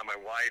time, now my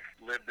wife,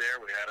 lived there.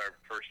 We had our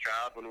first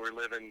child when we were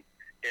living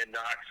in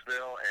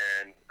Knoxville.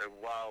 And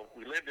while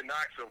we lived in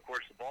Knoxville, of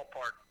course, the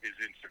ballpark is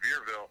in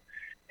Sevierville.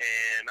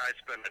 And I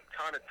spent a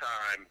ton of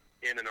time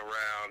in and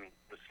around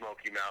the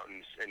Smoky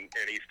Mountains in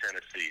East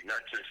Tennessee,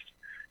 not just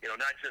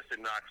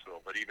in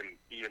Knoxville, but even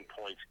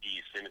points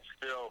east. And it's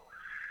still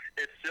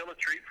a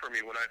treat for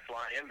me when I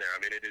fly in there.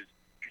 I mean, it is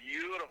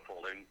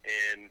beautiful,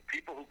 and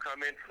people who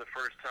come in for the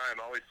first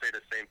time always say the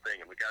same thing,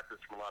 and we got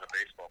this from a lot of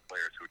baseball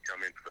players who would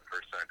come in for the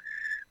first time.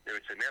 They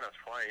would say, man, I was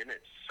flying in,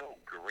 it's so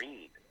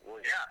green. Well,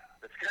 yeah,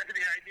 that's kind of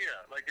the idea.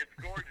 Like, it's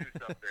gorgeous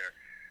up there,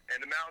 and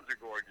the mountains are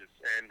gorgeous,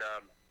 and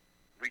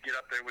we get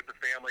up there with the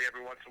family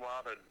every once in a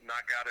while to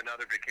knock out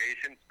another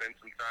vacation, spend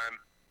some time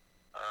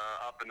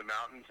up in the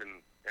mountains,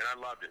 and I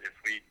loved it. If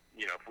we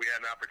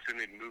had an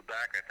opportunity to move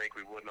back, I think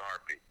we would in a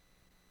heartbeat.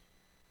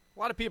 A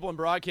lot of people in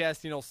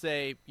broadcasting will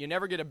say you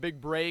never get a big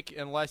break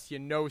unless you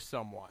know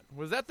someone.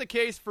 Was that the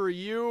case for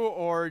you,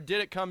 or did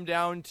it come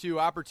down to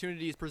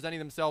opportunities presenting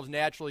themselves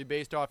naturally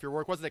based off your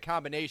work? Was it a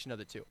combination of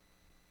the two?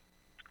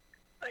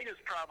 I think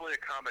it's probably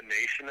a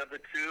combination of the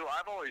two.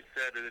 I've always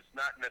said that it's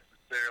not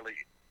necessarily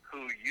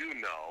who you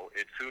know,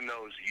 it's who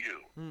knows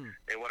you.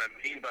 And what I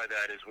mean by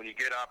that is when you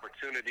get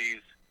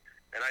opportunities,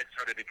 and I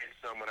started to get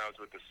some when I was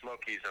with the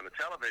Smokies on the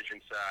television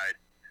side,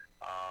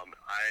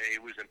 it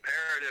was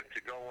imperative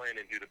to go in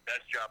and do the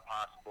best job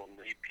possible and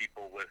leave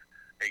people with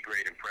a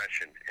great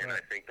impression. And I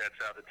think that's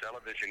how the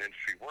television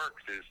industry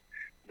works, is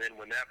then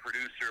when that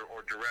producer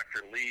or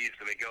director leaves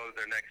and they go to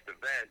their next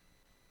event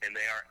and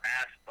they are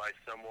asked by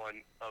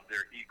someone of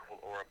their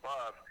equal or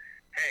above,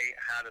 hey,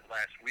 how did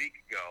last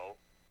week go?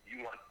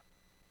 You want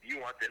you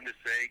want them to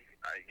say,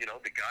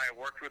 the guy I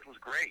worked with was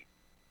great,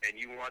 and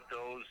you want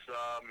those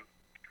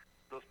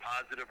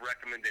positive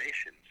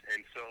recommendations.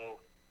 And so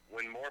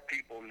when more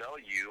people know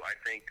you, I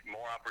think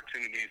more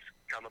opportunities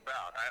come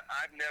about.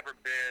 I've never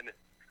been,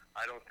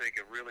 I don't think,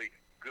 a really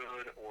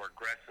good or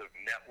aggressive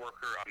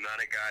networker. I'm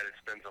not a guy that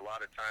spends a lot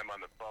of time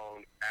on the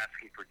phone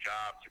asking for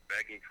jobs or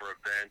begging for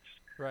events.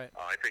 Right.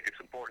 I think it's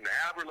important to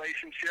have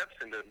relationships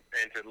and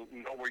to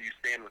know where you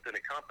stand within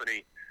a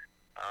company.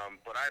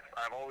 But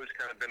I've always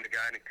kind of been the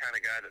kind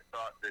of guy that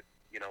thought that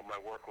my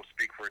work will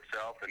speak for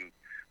itself and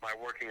my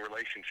working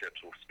relationships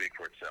will speak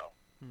for itself.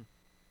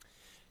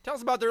 Tell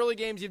us about the early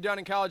games you've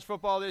done in college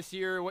football this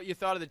year, what you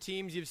thought of the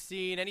teams you've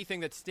seen,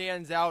 anything that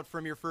stands out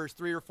from your first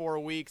 3 or 4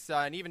 weeks,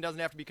 and even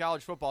doesn't have to be college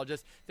football,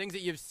 just things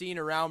that you've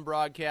seen around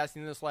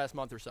broadcasting this last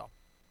month or so.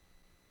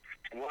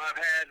 Well, I've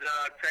had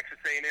Texas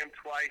A&M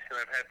twice,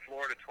 and I've had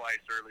Florida twice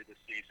early this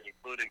season,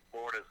 including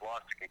Florida's loss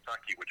to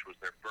Kentucky, which was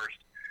their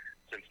first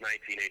since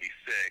 1986.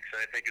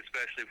 And I think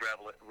especially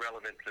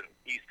relevant to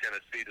East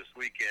Tennessee this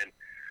weekend,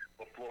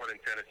 with Florida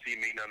and Tennessee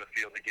meeting on the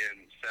field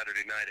again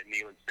Saturday night at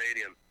Neyland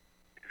Stadium.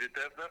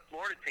 The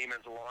Florida team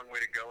has a long way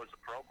to go as a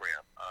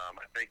program.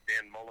 I think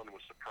Dan Mullen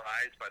was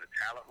surprised by the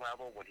talent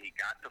level when he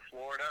got to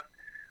Florida,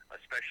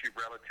 especially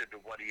relative to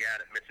what he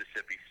had at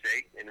Mississippi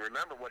State. And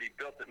remember, what he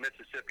built at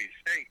Mississippi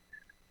State,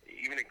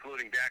 even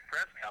including Dak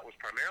Prescott, was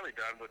primarily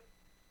done with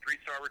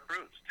 3-star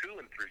recruits,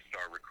 2- and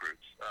 3-star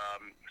recruits.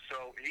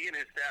 So he and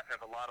his staff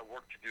have a lot of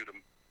work to do to,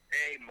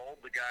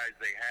 mold the guys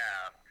they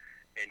have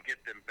and get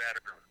them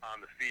better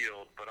on the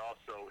field, but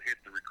also hit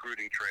the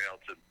recruiting trail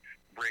to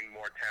bring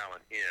more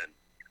talent in.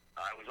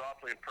 I was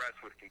awfully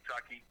impressed with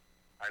Kentucky.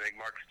 I think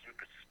Mark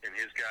Stukas and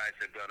his guys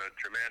have done a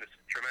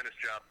tremendous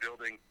job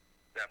building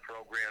that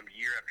program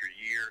year after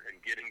year and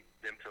getting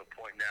them to a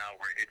point now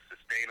where it's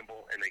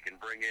sustainable and they can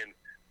bring in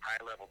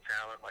high-level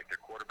talent like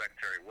their quarterback,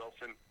 Terry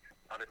Wilson.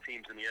 Other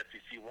teams in the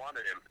SEC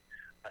wanted him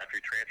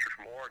after he transferred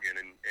from Oregon,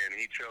 and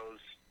he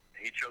chose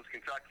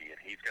Kentucky, and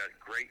he's got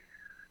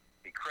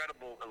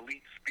incredible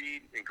elite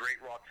speed and great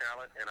raw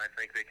talent, and I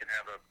think they can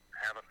have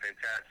a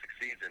fantastic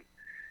season.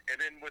 And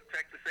then with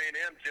Texas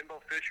A&M, Jimbo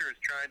Fisher is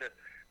trying to,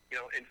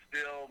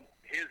 instill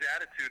his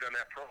attitude on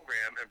that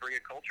program and bring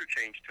a culture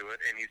change to it,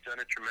 and he's done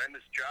a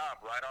tremendous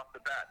job right off the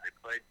bat. They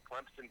played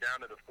Clemson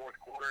down to the fourth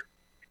quarter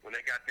when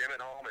they got them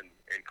at home,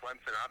 and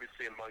Clemson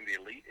obviously among the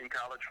elite in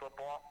college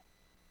football.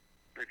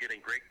 They're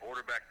getting great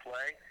quarterback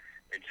play,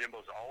 and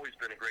Jimbo's always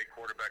been a great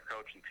quarterback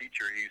coach and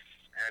teacher. He's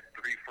had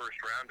 3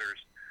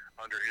 first-rounders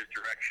under his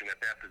direction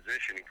at that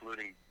position,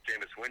 including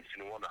Jameis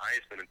Winston, who won the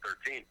Heisman in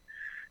 2013.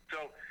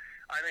 So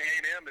I think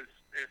A&M is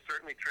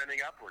certainly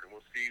trending upward, and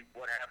we'll see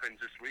what happens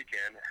this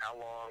weekend, how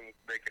long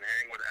they can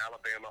hang with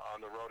Alabama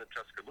on the road at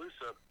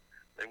Tuscaloosa.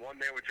 They won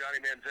there with Johnny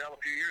Manziel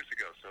a few years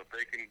ago, so if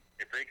they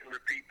can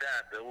repeat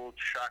that, they will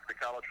shock the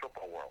college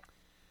football world.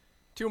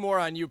 2 more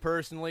on you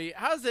personally.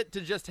 How's it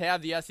to just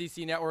have the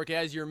SEC Network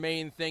as your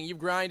main thing? You've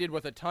grinded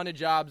with a ton of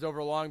jobs over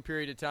a long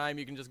period of time.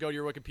 You can just go to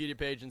your Wikipedia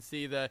page and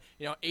see the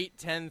 8,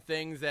 10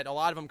 things that a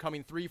lot of them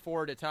coming 3,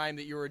 4 at a time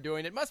that you were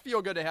doing. It must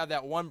feel good to have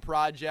that one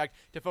project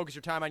to focus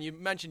your time on. You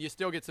mentioned you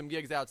still get some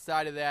gigs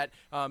outside of that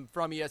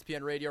from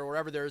ESPN Radio or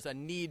wherever there's a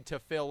need to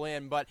fill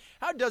in. But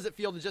how does it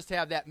feel to just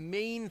have that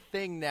main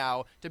thing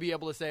now to be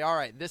able to say, all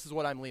right, this is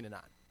what I'm leaning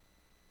on?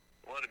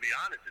 Well, to be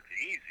honest, it's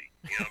easy.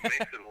 It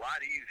makes it a lot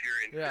easier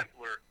and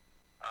simpler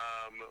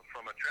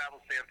from a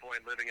travel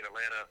standpoint, living in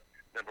Atlanta,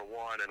 number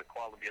one, and a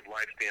quality of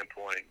life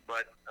standpoint.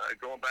 But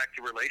going back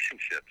to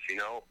relationships,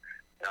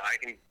 I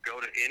can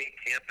go to any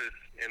campus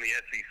in the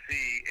SEC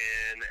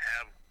and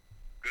have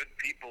good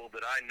people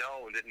that I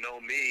know and that know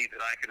me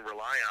that I can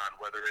rely on,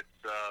 whether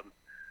it's a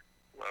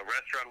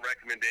restaurant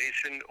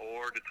recommendation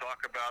or to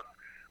talk about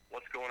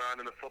what's going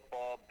on in the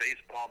football,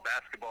 baseball,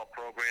 basketball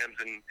programs,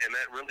 and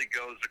that really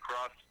goes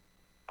across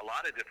a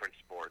lot of different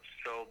sports.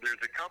 So there's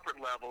a comfort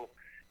level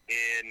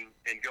in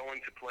going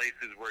to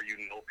places where you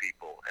know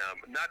people.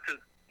 Not to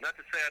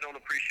say I don't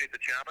appreciate the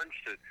challenge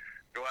to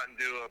go out and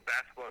do a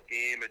basketball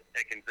game at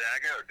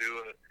Gonzaga or do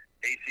a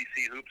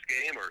ACC hoops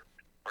game or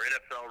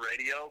NFL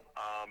radio.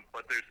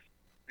 But there's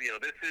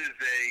this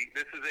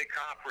is a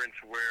conference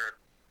where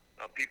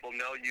people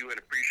know you and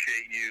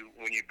appreciate you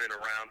when you've been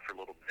around for a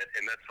little bit,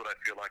 and that's what I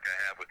feel like I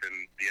have within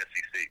the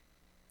SEC.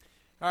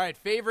 All right,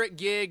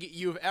 favorite gig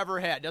you've ever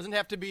had. Doesn't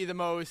have to be the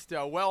most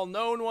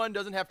well-known one.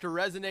 Doesn't have to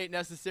resonate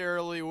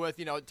necessarily with,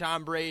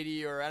 Tom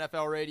Brady or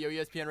NFL radio,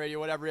 ESPN radio,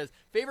 whatever it is.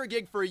 Favorite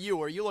gig for you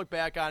where you look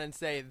back on and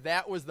say,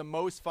 that was the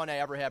most fun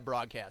I ever had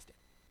broadcasting.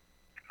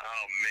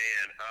 Oh,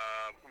 man.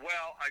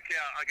 Well, I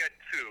got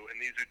 2, and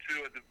these are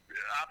 2 at the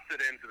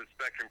opposite ends of the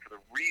spectrum for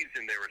the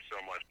reason they were so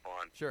much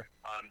fun. Sure.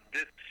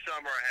 This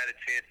summer I had a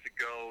chance to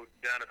go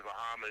down to the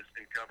Bahamas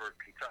and cover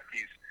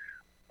Kentucky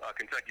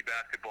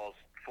basketball's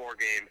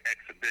 4-game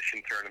exhibition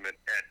tournament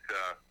at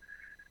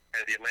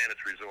the Atlantis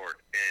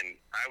Resort, and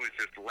I was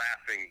just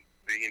laughing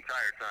the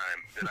entire time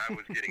that I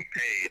was getting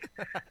paid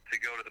to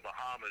go to the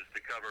Bahamas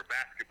to cover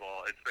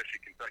basketball,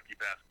 especially Kentucky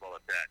basketball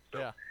at that.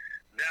 So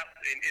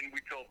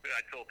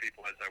I told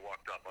people as I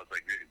walked up, I was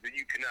like,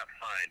 you cannot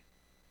find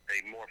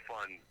more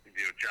fun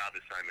job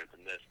assignment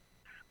than this.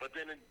 But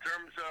then in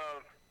terms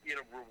of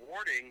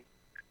rewarding,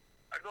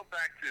 I go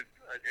back to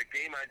a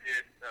game I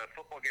did, a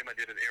football game I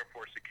did at Air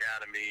Force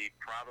Academy,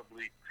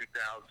 probably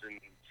 2007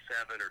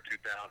 or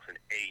 2008.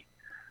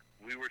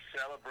 We were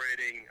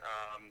celebrating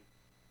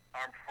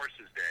Armed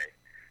Forces Day,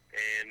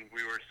 and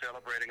we were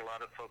celebrating a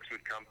lot of folks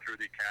who had come through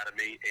the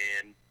academy,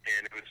 and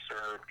it was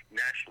served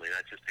nationally,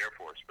 not just Air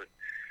Force. But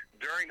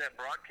during that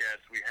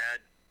broadcast, we had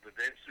the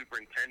then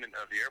superintendent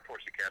of the Air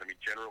Force Academy,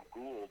 General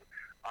Gould,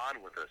 on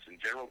with us, and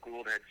General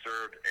Gould had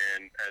served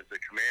as the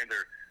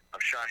commander of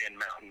Cheyenne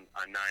Mountain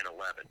on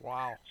 9/11.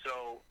 Wow.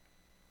 So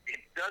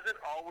it doesn't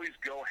always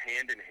go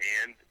hand in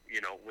hand,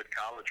 with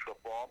college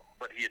football,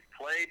 but he had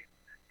played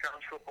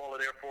college football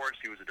at Air Force.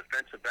 He was a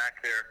defensive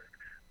back there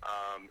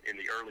in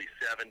the early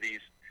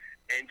 70s.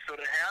 And so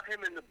to have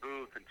him in the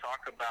booth and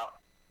talk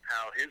about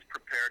how his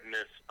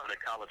preparedness on a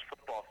college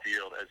football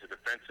field as a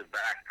defensive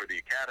back for the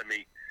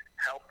academy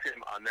helped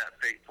him on that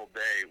fateful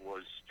day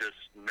was just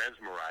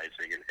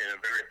mesmerizing and a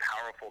very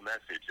powerful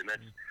message. And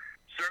that's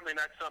certainly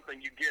not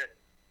something you get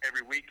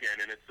every weekend,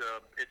 and it's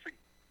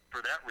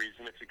for that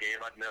reason, it's a game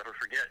I'd never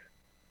forget.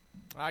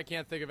 I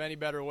can't think of any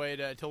better way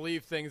to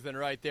leave things than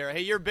right there.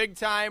 Hey, you're big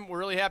time. We're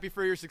really happy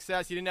for your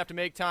success. You didn't have to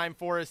make time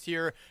for us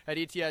here at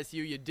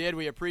ETSU. You did.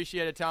 We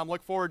appreciate it, Tom.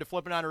 Look forward to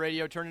flipping on a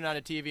radio, turning on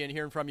a TV, and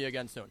hearing from you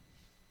again soon.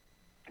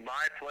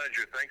 My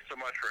pleasure. Thanks so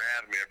much for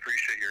having me. I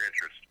appreciate your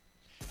interest.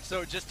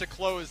 So just to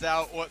close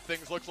out what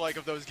things looked like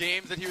of those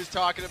games that he was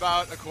talking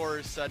about, of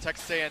course,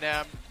 Texas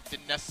A&M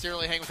didn't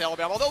necessarily hang with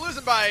Alabama, although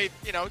losing by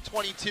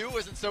 22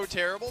 isn't so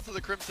terrible to the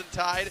Crimson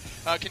Tide.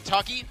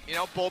 Kentucky,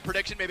 bold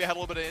prediction, maybe I had a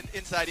little bit of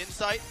inside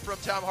insight from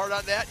Tom Hart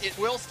on that. It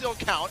will still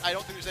count. I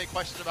don't think there's any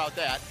question about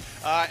that.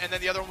 And then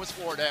the other one was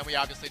Florida, and we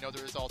obviously know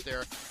the result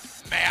there,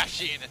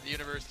 smashing the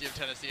University of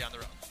Tennessee on the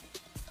road.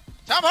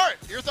 Tom Hart,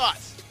 your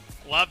thoughts?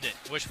 Loved it.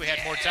 Wish we had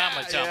more time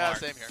with Tom Hart.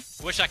 Same here.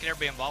 Wish I could ever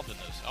be involved in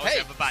those. I always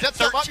have about set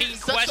 13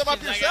 questions. Set some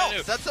up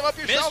yourself. Set some up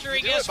yourself.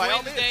 Mystery Guest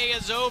Wednesday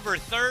is over.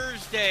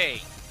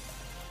 Thursday,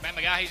 Matt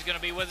McGahey's going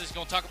to be with us. He's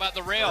going to talk about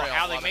the rail,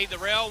 how they made the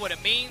rail, what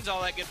it means,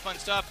 all that good fun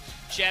stuff.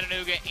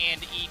 Chattanooga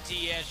and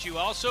ETSU.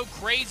 Also,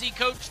 Crazy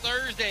Coach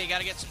Thursday.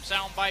 Got to get some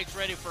sound bites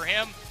ready for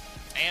him.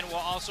 And we'll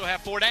also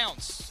have 4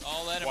 downs.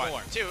 All that and 1,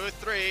 more. 2,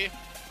 3.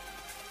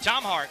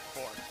 Tom Hart.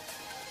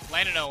 4.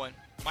 Landon Owen.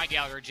 Mike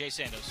Gallagher. Jay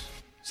Sandos.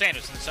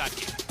 Sandos in the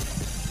sidekick.